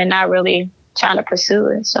 and not really trying to pursue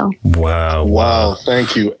it. So wow,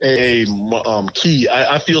 thank you. Hey, Key,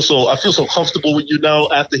 I feel so comfortable with you now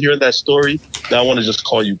after hearing that story that I want to just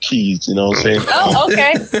call you Keys. You know what I'm saying? Oh,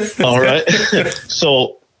 okay. All right.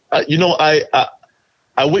 So I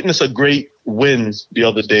witnessed a great win the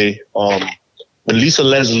other day when Lisa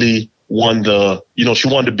Leslie won she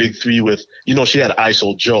won the big 3 with, she had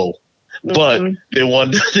ISO Joe, but they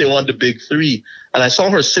won the big 3, and I saw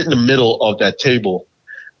her sit in the middle of that table.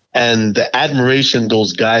 And the admiration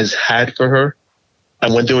those guys had for her,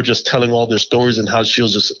 And when they were just telling all their stories and how she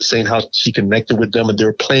was just saying how she connected with them and they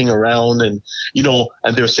were playing around and,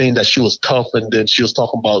 and they were saying that she was tough. And then she was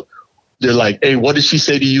talking about, they're like, hey, what did she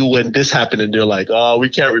say to you when this happened? And they're like, oh, we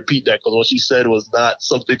can't repeat that because what she said was not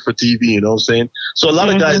something for TV. You know what I'm saying? So a lot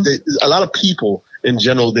of guys, a lot of people in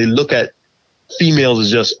general, they look at females as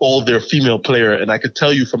just all their female player. And I could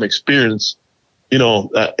tell you from experience, it's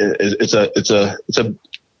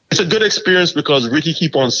a good experience because Ricky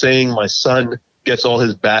keep on saying my son gets all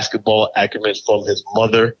his basketball acumen from his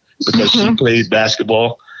mother because she played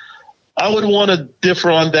basketball. I would want to differ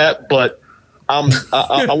on that, but I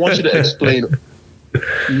want you to explain.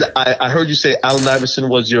 I heard you say Allen Iverson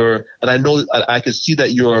was and I know I can see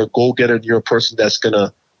that you're a go-getter and you're a person that's going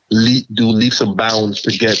to do leaps and bounds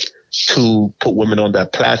to get to put women on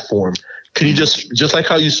that platform. Can you just like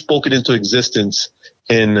how you spoke it into existence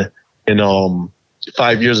in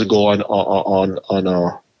 5 years ago on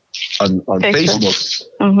Facebook.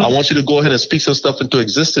 I want you to go ahead and speak some stuff into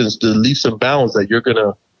existence, the leaps and bounds that you're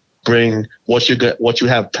gonna bring, what you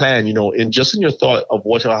have planned, in your thought of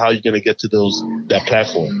how you're gonna get to that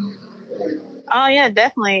platform. Oh yeah,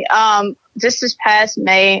 definitely. Just this past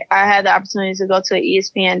May, I had the opportunity to go to an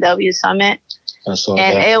ESPNW summit.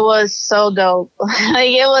 It was so dope.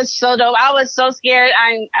 It was so dope. I was so scared.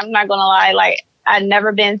 I'm not gonna lie. Like I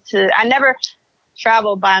never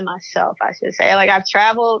traveled by myself, I should say. Like I've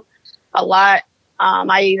traveled a lot.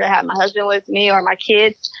 I either had my husband with me or my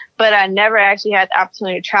kids, but I never actually had the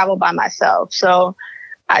opportunity to travel by myself. So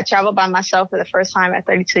I traveled by myself for the first time at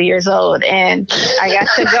 32 years old, and I got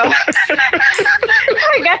to go.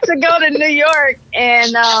 I got to go to New York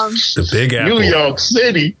and the Big Apple, New York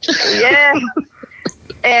City. Yeah.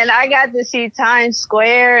 And I got to see Times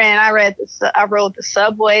Square, and I rode the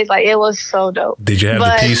subways. Like it was so dope. Did you have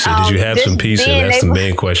the pizza? Did you have some pizza? That's the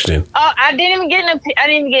main question. Oh, I didn't even get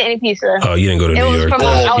any pizza. Oh, you didn't go to New York.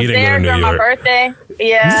 I was there during my birthday.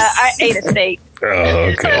 Yeah, I ate a steak. Oh,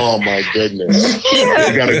 okay. Oh my goodness.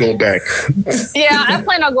 You gotta go back. Yeah, I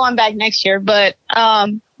plan on going back next year, but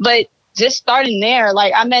just starting there,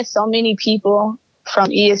 like I met so many people from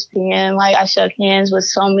ESPN. Like I shook hands with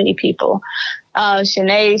so many people.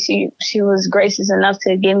 Shanae, she was gracious enough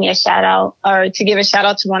to give me a shout out, or to give a shout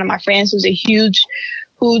out to one of my friends who's a huge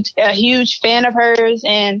fan of hers,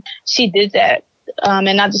 and she did that.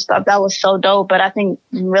 And I just thought that was so dope. But I think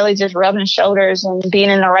really just rubbing shoulders and being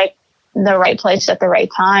in the right place at the right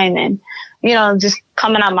time, and just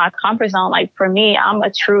coming out of my comfort zone. Like for me, I'm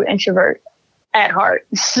a true introvert at heart.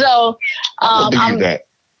 So I believe that.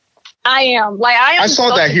 I am. I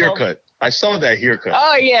saw that haircut.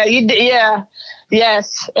 Oh yeah, you did. Yeah,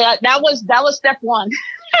 yes. That was step one.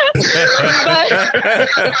 That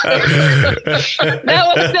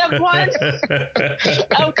was step one.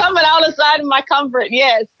 I'm coming outside of my comfort.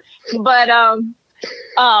 Yes, but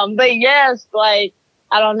yes, like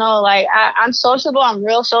I don't know. Like I'm sociable. I'm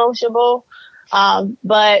real sociable.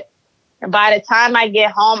 But by the time I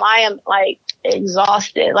get home, I am like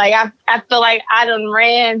exhausted. Like I feel like I done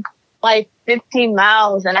ran like 15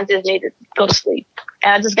 miles and I just need to go to sleep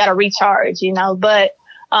and I just got to recharge, but,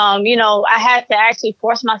 I had to actually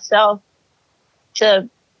force myself to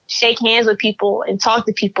shake hands with people and talk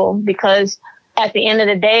to people because at the end of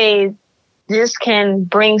the day, this can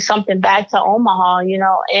bring something back to Omaha,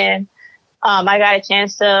 and, I got a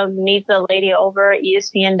chance to meet the lady over at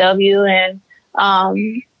ESPNW and,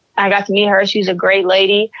 I got to meet her. She's a great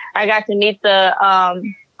lady. I got to meet the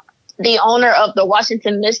owner of the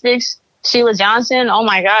Washington Mystics, Sheila Johnson. Oh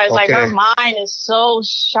my gosh, like her mind is so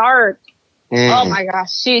sharp. Oh my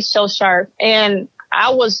gosh, she's so sharp. And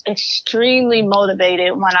I was extremely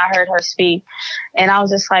motivated when I heard her speak. And I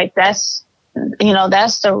was just like, that's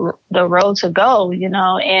the road to go,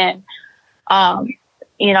 and,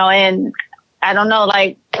 and I don't know,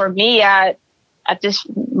 like for me, I just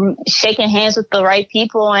shaking hands with the right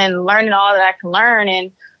people and learning all that I can learn.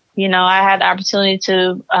 And, I had the opportunity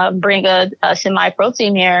to bring a semi-pro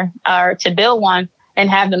team here or to build one and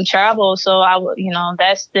have them travel. So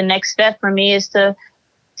that's the next step for me is to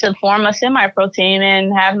form a semi-pro team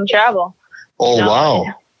and have them travel. Oh, wow.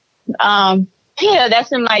 Yeah,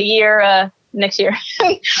 that's in my year, next year.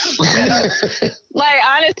 Like,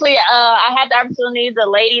 honestly, I had the opportunity, the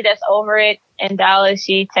lady that's over it in Dallas,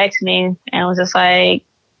 she texted me and was just like,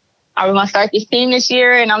 are we going to start this team this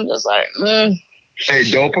year? And I'm just like,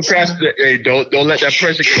 Hey, don't procrastinate. Hey, don't let that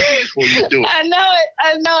pressure get you before you do it. I know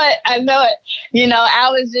it.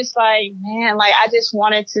 I was just like, man, like I just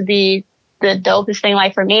wanted to be the dopest thing.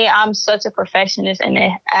 Like for me, I'm such a perfectionist, and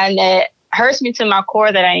it hurts me to my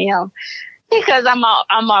core that I am, because I'm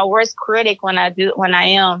my worst critic when I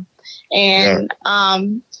am. And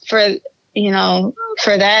for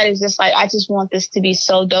for that, it's just like, I just want this to be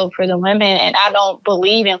so dope for the women. And I don't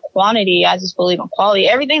believe in quantity. I just believe in quality.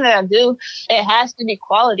 Everything that I do, it has to be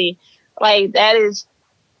quality. Like, that is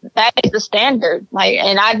the standard. Like,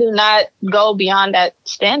 and I do not go beyond that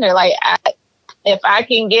standard. Like, if I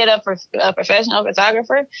can get a professional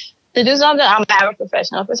photographer to do something, I'm gonna have a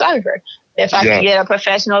professional photographer. If I can get a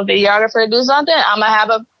professional videographer to do something, I'm gonna have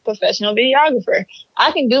a professional videographer.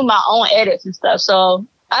 I can do my own edits and stuff, so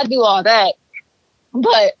I do all that.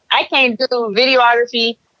 But I can't do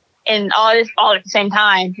videography and all this all at the same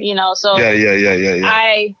time, So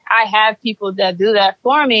I have people that do that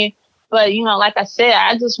for me. But, like I said,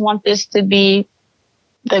 I just want this to be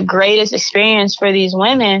the greatest experience for these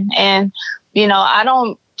women. And, I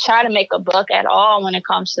don't try to make a buck at all when it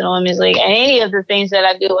comes to the Women's League and any of the things that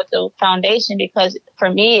I do with the foundation, because for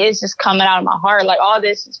me, it's just coming out of my heart. Like, all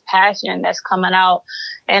this is passion that's coming out.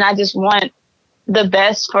 And I just want the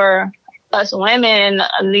best for us women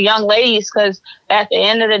and the young ladies, because at the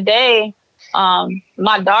end of the day,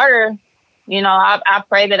 my daughter, I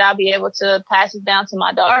pray that I'll be able to pass it down to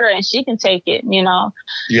my daughter and she can take it,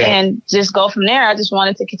 and just go from there. I just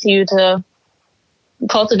wanted to continue to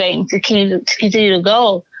cultivate and continue to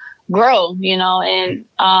grow, and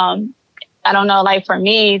I don't know, like, for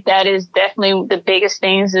me, that is definitely the biggest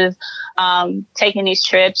things is taking these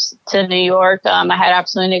trips to New York. I had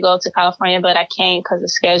opportunity to go to California, but I can't because of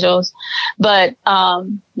schedules. But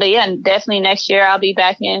yeah, definitely next year I'll be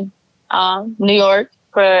back in New York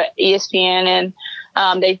for ESPN,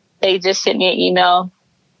 and they just sent me an email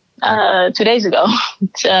 2 days ago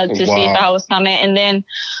to see if I was coming, and then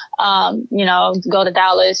go to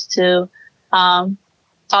Dallas to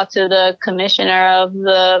talk to the commissioner of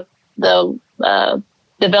the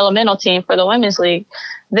developmental team for the Women's League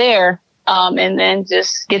there, and then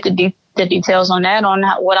just get the details on that, on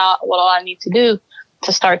what all I need to do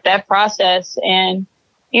to start that process. And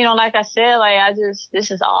like I said, like,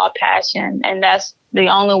 this is all passion, and that's the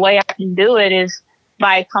only way I can do it is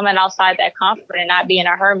by coming outside that comfort and not being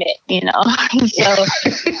a hermit,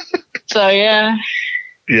 so yeah.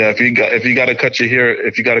 Yeah, if you gotta cut your hair,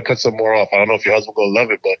 if you gotta cut some more off, I don't know if your husband gonna love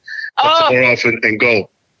it, but cut some more off and go.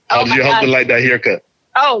 How does your husband like that haircut?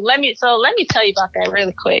 Oh, let me tell you about that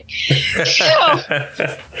really quick.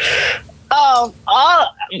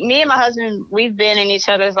 Me and my husband, we've been in each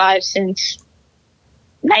other's lives since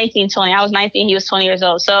 1920. I was 19, he was 20 years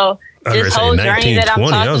old. So this whole journey that I'm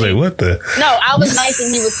talking, I was like, what the? No, I was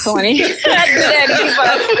 19, he was 20.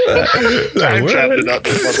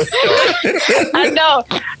 I know.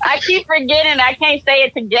 I keep forgetting. I can't say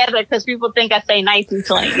it together because people think I say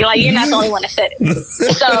 1920. You're like, you're not the only one that said it.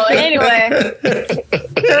 So anyway,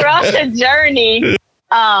 throughout the journey,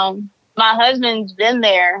 my husband's been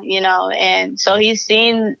there, and so he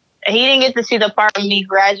didn't get to see the part of me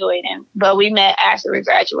graduating, but we met after we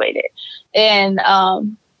graduated. And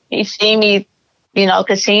he's seen me,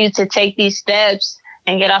 continue to take these steps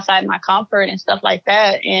and get outside my comfort and stuff like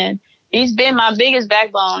that. And he's been my biggest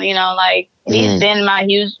backbone, he's been my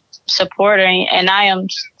huge supporter. And I am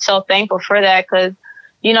so thankful for that because,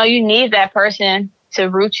 you need that person to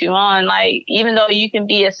root you on. Like, even though you can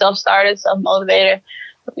be a self-starter, self-motivator,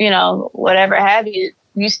 whatever have you,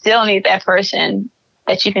 you still need that person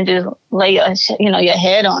that you can just lay your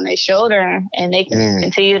head on their shoulder and they can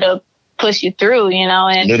continue to push you through,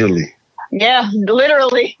 and literally. Yeah,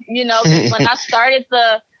 literally, when I started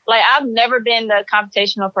I've never been the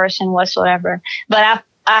computational person whatsoever, but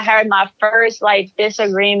I heard my first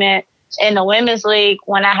disagreement in the Women's League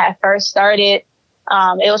when I had first started.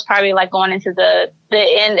 It was probably going into the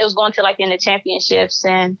end. It was going to in the championships,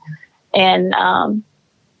 and a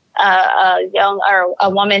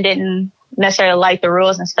woman didn't necessarily like the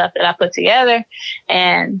rules and stuff that I put together,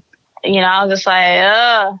 and I was just like,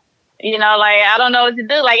 I don't know what to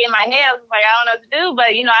do. In my head, I was like, I don't know what to do. But,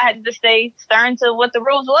 I had to stay stern to what the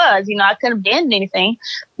rules was. I couldn't bend anything,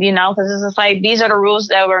 because it's just these are the rules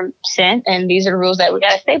that were sent and these are the rules that we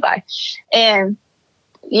got to stay by. And,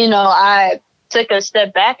 I took a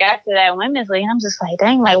step back after that Women's League. I'm just like,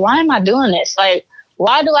 dang, why am I doing this?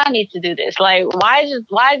 Why do I need to do this? Why is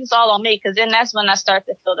this all on me? Because then that's when I start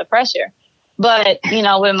to feel the pressure. But,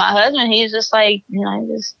 with my husband, he's just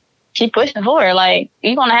just keep pushing forward.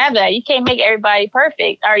 You're going to have that. You can't make everybody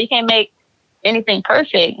perfect, or you can't make anything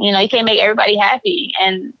perfect. You can't make everybody happy.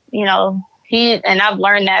 And, I've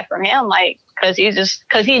learned that from him, because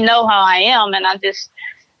he know how I am. And I just,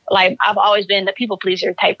 I've always been the people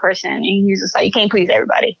pleaser type person. And he's just you can't please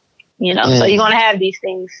everybody, so you're going to have these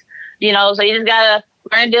things, so you just got to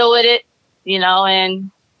learn to deal with it,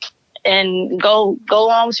 and go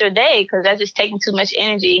on with your day, because that's just taking too much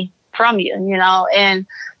energy from you, and,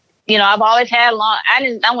 I've always had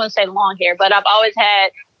I wouldn't say long hair, but I've always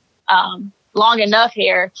had long enough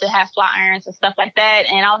hair to have flat irons and stuff like that.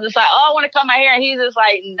 And I was just like, oh, I want to cut my hair. And he's just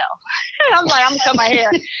like, no. I'm like, I'm going to cut my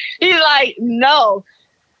hair. He's like, no.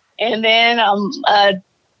 And then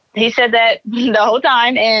he said that the whole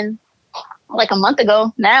time. And like a month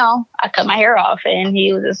ago now, I cut my hair off. And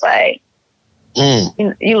he was just like,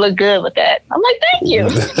 you look good with that. I'm like, thank you.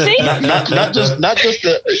 See? not just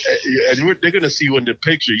and they're gonna see you in the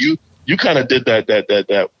picture. You kind of did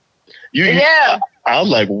that. Yeah. I'm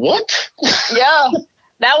like, what? Yeah,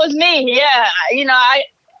 that was me. Yeah,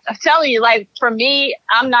 I'm telling you, like for me,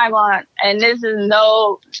 I'm not going. And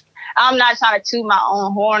I'm not trying to toot my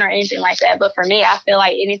own horn or anything like that. But for me, I feel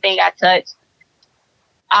like anything I touch,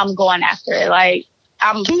 I'm going after it. Like.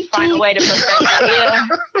 I'm finding a way to perfect it.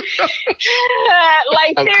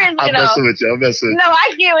 Like, seriously, I'm messing with you. No,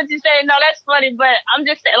 I get what you're saying. No, that's funny, but I'm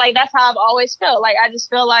just saying, like, that's how I've always felt. Like, I just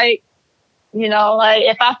feel like, like,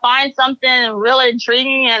 if I find something really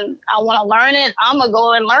intriguing and I want to learn it, I'm going to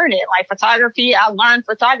go and learn it. Like, photography, I learned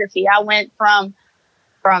photography. I went from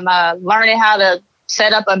learning how to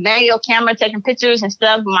set up a manual camera, taking pictures and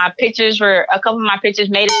stuff. A couple of my pictures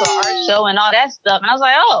made it to an art show and all that stuff. And I was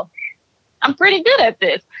like, oh, I'm pretty good at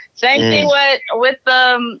this. Same thing with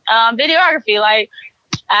videography. Like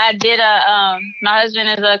I did my husband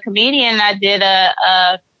is a comedian. I did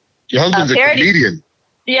your husband's a comedian.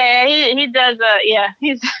 Yeah, he does.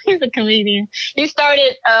 He's a comedian. He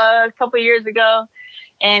started a couple years ago,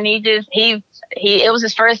 and it was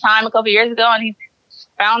his first time a couple years ago, and he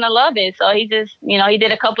found to love it. So he just he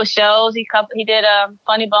did a couple of shows. He did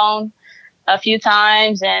Funny Bone a few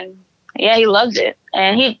times, and yeah, he loves it.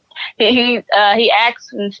 And he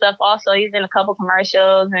acts and stuff also. He's in a couple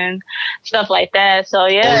commercials and stuff like that. So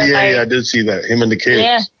yeah. Oh yeah, I did see that. Him and the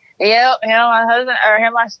kids. Yeah, my husband or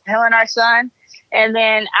him and our son. And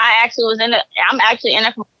then I'm actually in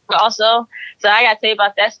a commercial also. So I gotta tell you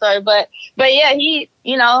about that story. But yeah, he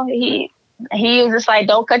was just like,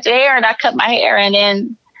 don't cut your hair, and I cut my hair, and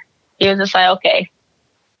then he was just like, okay,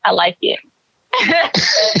 I like it.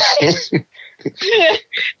 He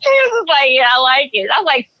was just like, yeah, I like it. I was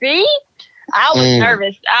like, see? I was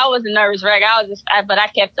nervous. I was a nervous wreck. But I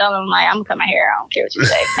kept telling him, like, I'm going to cut my hair. I don't care what you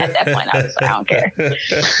say. At that point, I was like, I don't care.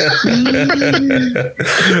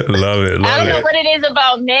 Love it. I don't know what it is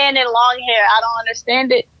about men and long hair. I don't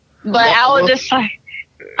understand it. But I was just like,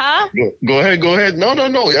 huh? Go ahead. No.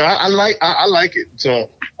 I like it.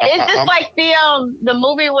 So it's just like the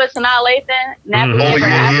movie with Sanaa Lathan. Yeah.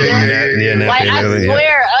 Like I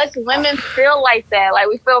swear, us women feel like that. Like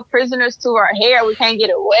we feel prisoners to our hair. We can't get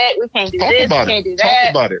it wet. We can't do this. We can't do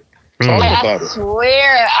that. Talk about it. I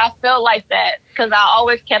swear, I felt like that because I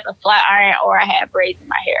always kept a flat iron or I had braids in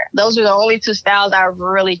my hair. Those were the only two styles I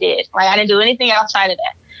really did. Like I didn't do anything outside of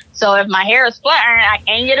that. So if my hair is flat iron, I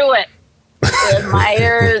can't get it wet. If my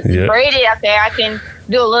hair is braided out there, I can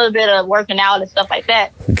do a little bit of working out and stuff like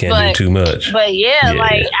that. You can't do too much. But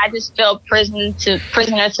like I just felt prisoner to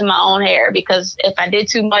my own hair because if I did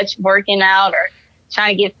too much working out or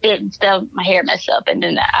trying to get fit and stuff, my hair messed up and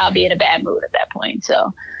then I'll be in a bad mood at that point.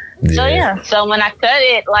 So when I cut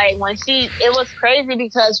it, like it was crazy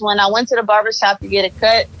because when I went to the barbershop to get a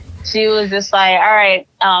cut, she was just like, all right,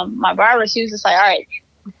 my barber, she was just like, all right.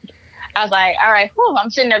 I was like, all right, I'm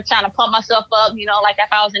sitting there trying to pump myself up, like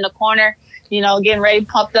if I was in the corner, getting ready,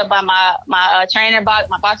 pumped up by my trainer box,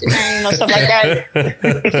 my boxer trainer, stuff like that. I'm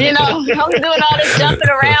doing all this jumping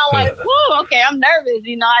around like, okay, I'm nervous.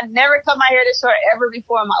 I never cut my hair this short ever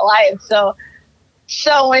before in my life. So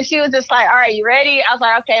when she was just like, all right, you ready? I was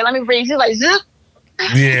like, okay, let me breathe. She was like, zip.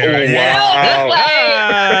 Yeah.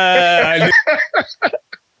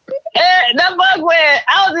 That bug went.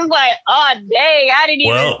 I was just like, oh dang! I didn't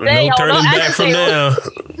even say. No turning back from now.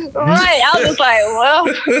 Right. I was just like,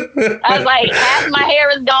 I was like, half my hair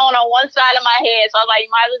is gone on one side of my head, so I was like, you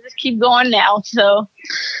might as well just keep going now. So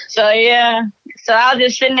yeah. So I was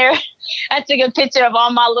just sitting there. I took a picture of all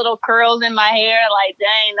my little curls in my hair. Like,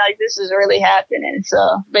 dang, like this is really happening.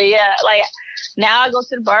 So, but yeah, like now I go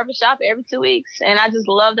to the barbershop every 2 weeks and I just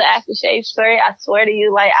love the aftershave spray. I swear to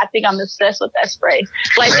you, like, I think I'm obsessed with that spray.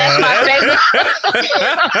 Like, that's my favorite.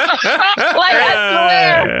 Like,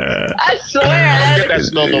 I swear. I get that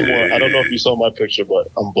smell no more. I don't know if you saw my picture, but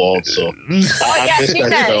I'm bald, so I miss that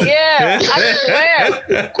smell. Yeah, I swear.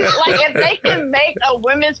 Like, if they can make a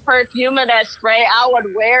women's perfume of that spray, I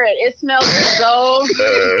would wear it. It smells so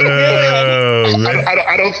good.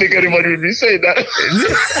 I don't think anybody would be saying that.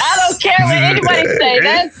 I don't care what anybody say.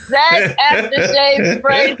 That aftershave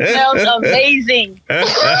spray smells amazing.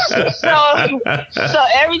 So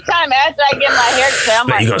every time after I get my hair cut, I'm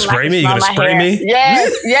like, you gonna spray me? You gonna spray me?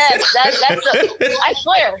 Yes. I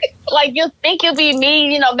swear. Like, you think you'll be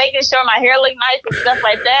me, making sure my hair look nice and stuff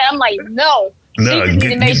like that. I'm like, no. No, she just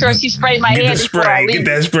need to make sure she sprayed my head before I leave. Get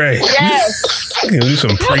that spray. Yes. Do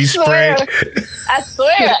some pre-spray. I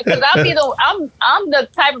swear, because I'm the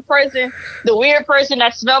type of person, the weird person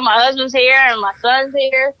that smells my husband's hair and my son's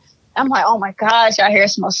hair. I'm like, oh my gosh, our hair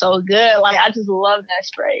smells so good. Like, I just love that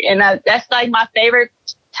spray, and that's like my favorite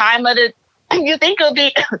time of the. You think it'll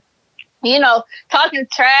be, talking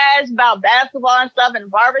trash about basketball and stuff in the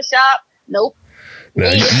barbershop? Nope. No,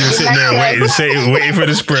 you're sitting there waiting for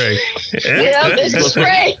the spray. Yeah, it's the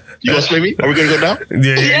spray. You gonna spray me? Are we gonna go now?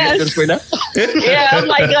 Yeah. Yes. You gonna spray now? Yeah, I'm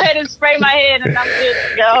like, go ahead and spray my head, and I'm good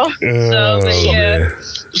to go. Man.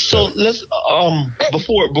 So let's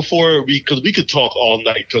before because we could talk all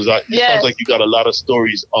night because it sounds like you got a lot of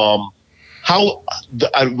stories. I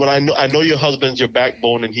know your husband's your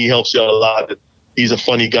backbone and he helps you out a lot. He's a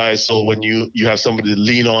funny guy, so when you have somebody to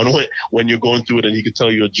lean on when you're going through it, and he could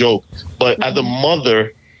tell you a joke. But as a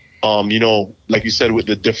mother, like you said, with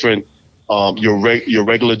the different your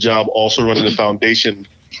regular job, also running the foundation,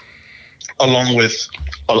 along with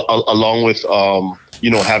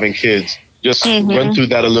having kids. Just run through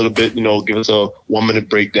that a little bit. Give us a 1 minute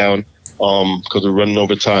breakdown because we're running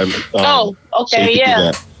over time. Okay,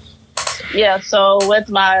 yeah. So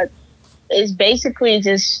with it's basically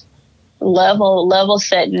just level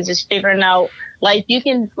setting, just figuring out, like, you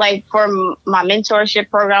can, like, for my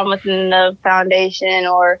mentorship program within the foundation,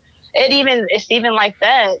 or it's even like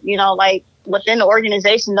that, like within the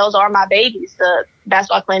organization, those are my babies, the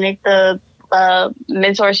basketball clinic, the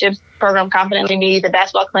mentorship program, Confidently Me, the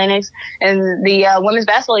basketball clinics, and the women's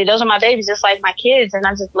basketball league. Those are my babies, just like my kids, and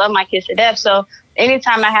I just love my kids to death. So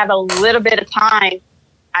anytime I have a little bit of time,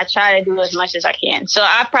 I try to do as much as I can. So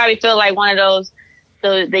I probably feel like one of those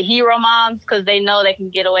the hero moms, because they know they can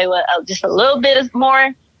get away with just a little bit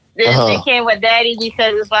more than they can with daddy,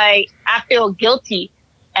 because it's like I feel guilty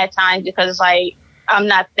at times because it's like I'm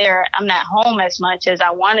not home as much as I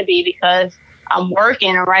want to be because I'm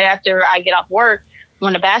working, and right after I get off work,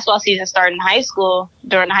 when the basketball season started in high school,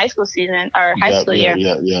 during the high school season or high school year,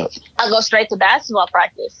 I go straight to basketball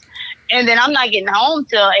practice. And then I'm not getting home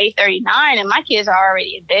till 8:39 and my kids are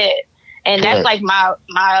already in bed. And that's like my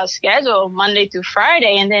schedule Monday through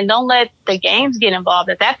Friday. And then don't let the games get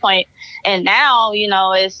involved at that point. And now,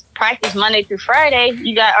 it's practice Monday through Friday.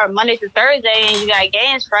 Or Monday through Thursday, and you got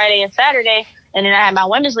games Friday and Saturday. And then I have my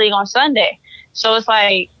women's league on Sunday. So it's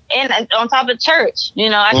like, and on top of church,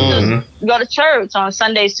 I still go to church on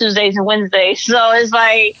Sundays, Tuesdays, and Wednesdays. So it's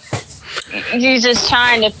like,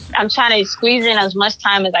 I'm trying to squeeze in as much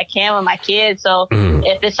time as I can with my kids. So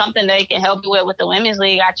if it's something they can help me with the women's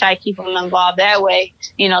league, I try to keep them involved that way,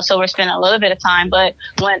 so we're spending a little bit of time. But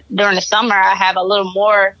during the summer, I have a little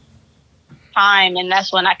more time, and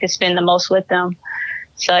that's when I can spend the most with them.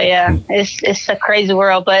 So yeah, it's a crazy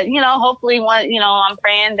world, but hopefully I'm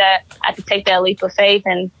praying that I can take that leap of faith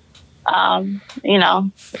and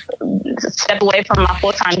step away from my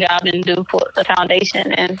full-time job and do the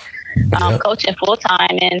foundation and coaching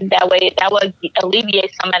full-time, and that would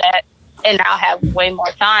alleviate some of that, and I'll have way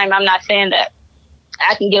more time. I'm not saying that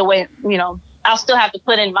I can get away, I'll still have to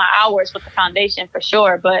put in my hours with the foundation for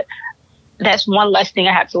sure, but that's one less thing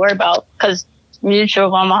I have to worry about, because Mutual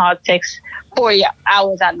of Omaha takes 40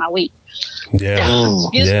 hours out of my week.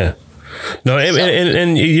 Yeah. No,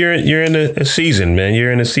 and you're in a season, man.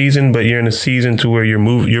 You're in a season, but you're in a season to where you're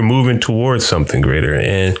moving towards something greater.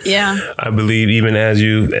 And I believe even as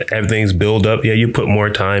things build up, you put more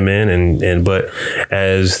time in, but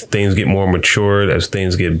as things get more matured, as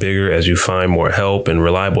things get bigger, as you find more help and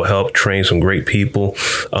reliable help, train some great people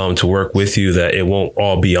to work with you, that it won't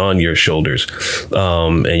all be on your shoulders,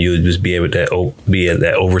 and you'll just be able to be at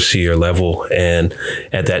that overseer level. And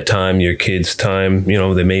at that time, your kids' time,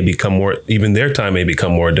 they may become even their time may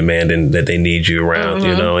become more demanding, that they need you around,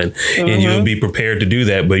 and you'll be prepared to do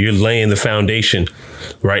that, but you're laying the foundation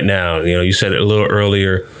right now. You said it a little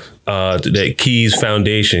earlier, that Keys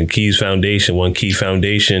Foundation, one key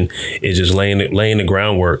foundation is just laying the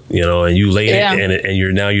groundwork, and you lay it, and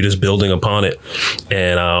you're just building upon it.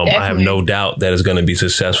 And I have no doubt that it's going to be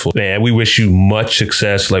successful. Man, we wish you much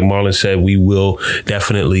success. Like Marlon said, we will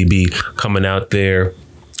definitely be coming out there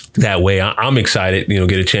that way. I'm excited,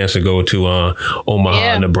 get a chance to go to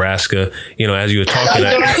Omaha, Nebraska. As you were talking,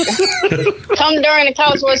 come during the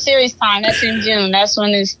College World Series time. That's in June. That's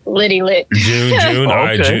when it's litty lit. June. All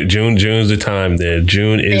right, June's the time. Then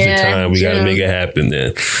June is the time. We got to make it happen.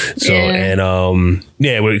 Then. So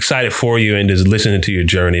we're excited for you and just listening to your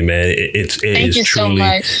journey, man. It is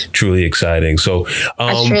truly exciting. So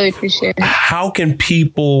I truly appreciate it. How can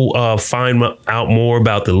people find out more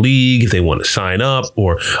about the league if they want to sign up,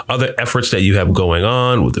 or other efforts that you have going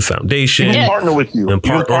on with the foundation? And partner with you.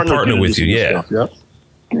 Partner with you. Yeah. Yep.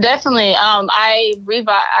 Definitely. I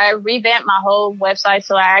revamped my whole website,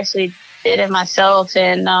 so I actually did it myself.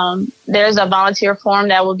 And there's a volunteer form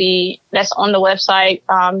that's on the website.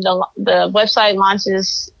 The website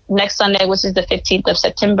launches next Sunday, which is the 15th of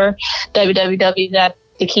September.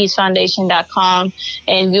 www.thekeysfoundation.com,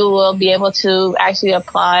 and you will be able to actually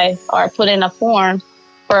apply or put in a form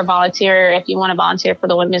for a volunteer if you want to volunteer for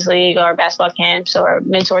the Women's League or basketball camps or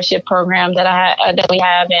mentorship program that we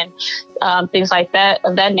have, and things like that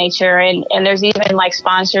of that nature. And there's even like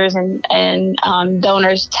sponsors and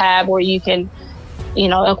donors tab where you can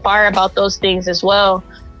inquire about those things as well.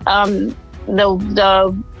 The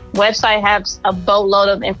website has a boatload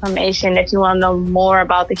of information if you want to know more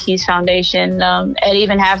about the Keys Foundation. And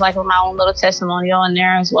even have like my own little testimonial in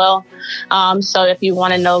there as well. So if you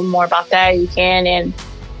want to know more about that, you can. And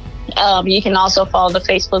you can also follow the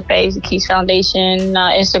Facebook page, the Keys Foundation.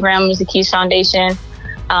 Instagram is the Keys Foundation.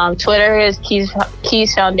 Twitter is Keys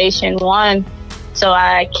Foundation 1. So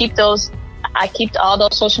I keep all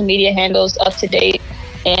those social media handles up to date.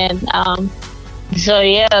 And so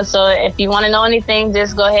if you want to know anything,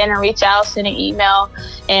 just go ahead and reach out, send an email,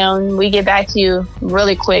 and we get back to you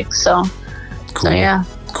really quick. So, cool. So yeah.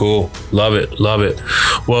 Cool. Love it.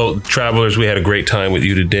 Well, travelers, we had a great time with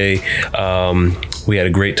you today. We had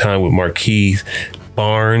a great time with Marquis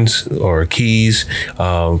Barnes or Keys.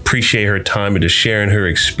 Appreciate her time and just sharing her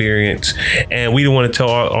experience. And we want to tell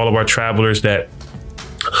all of our travelers that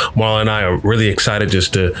Marla and I are really excited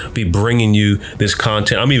just to be bringing you this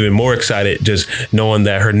content. I'm even more excited just knowing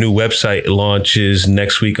that her new website launches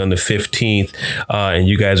next week on the 15th. And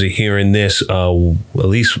you guys are hearing this at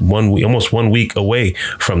least almost 1 week away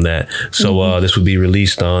from that. So this will be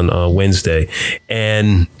released on Wednesday.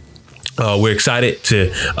 And we're excited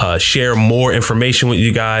to share more information with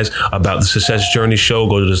you guys about the Success Journey Show.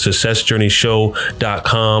 Go to the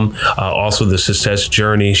successjourneyshow.com. Also the Success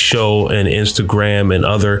Journey Show and Instagram and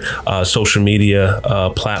other social media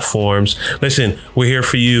platforms. Listen, we're here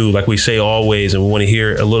for you, like we say always, and we want to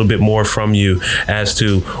hear a little bit more from you as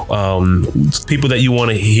to people that you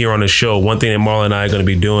want to hear on the show. One thing that Marla and I are going to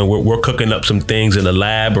be doing, we're cooking up some things in the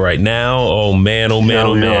lab right now. Oh man.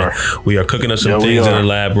 We are cooking up some things in the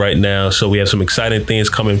lab right now. So we have some exciting things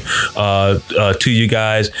coming to you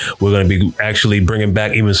guys. We're going to be actually bringing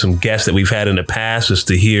back even some guests that we've had in the past just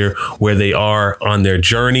to hear where they are on their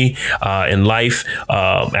journey in life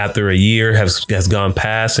after a year has gone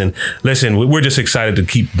past. And listen, we're just excited to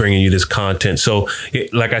keep bringing you this content. So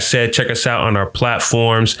like I said, check us out on our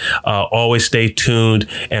platforms. Always stay tuned,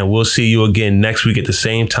 and we'll see you again next week at the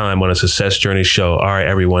same time on a Success Journey Show. All right,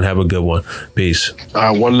 everyone, have a good one. Peace.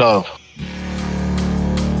 One love.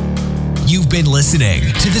 You've been listening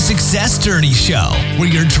to the Success Journey Show, where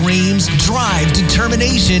your dreams, drive,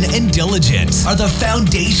 determination, and diligence are the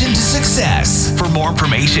foundation to success. For more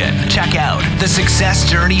information, check out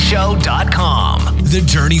thesuccessjourneyshow.com. The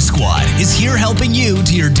Journey Squad is here helping you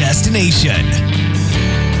to your destination.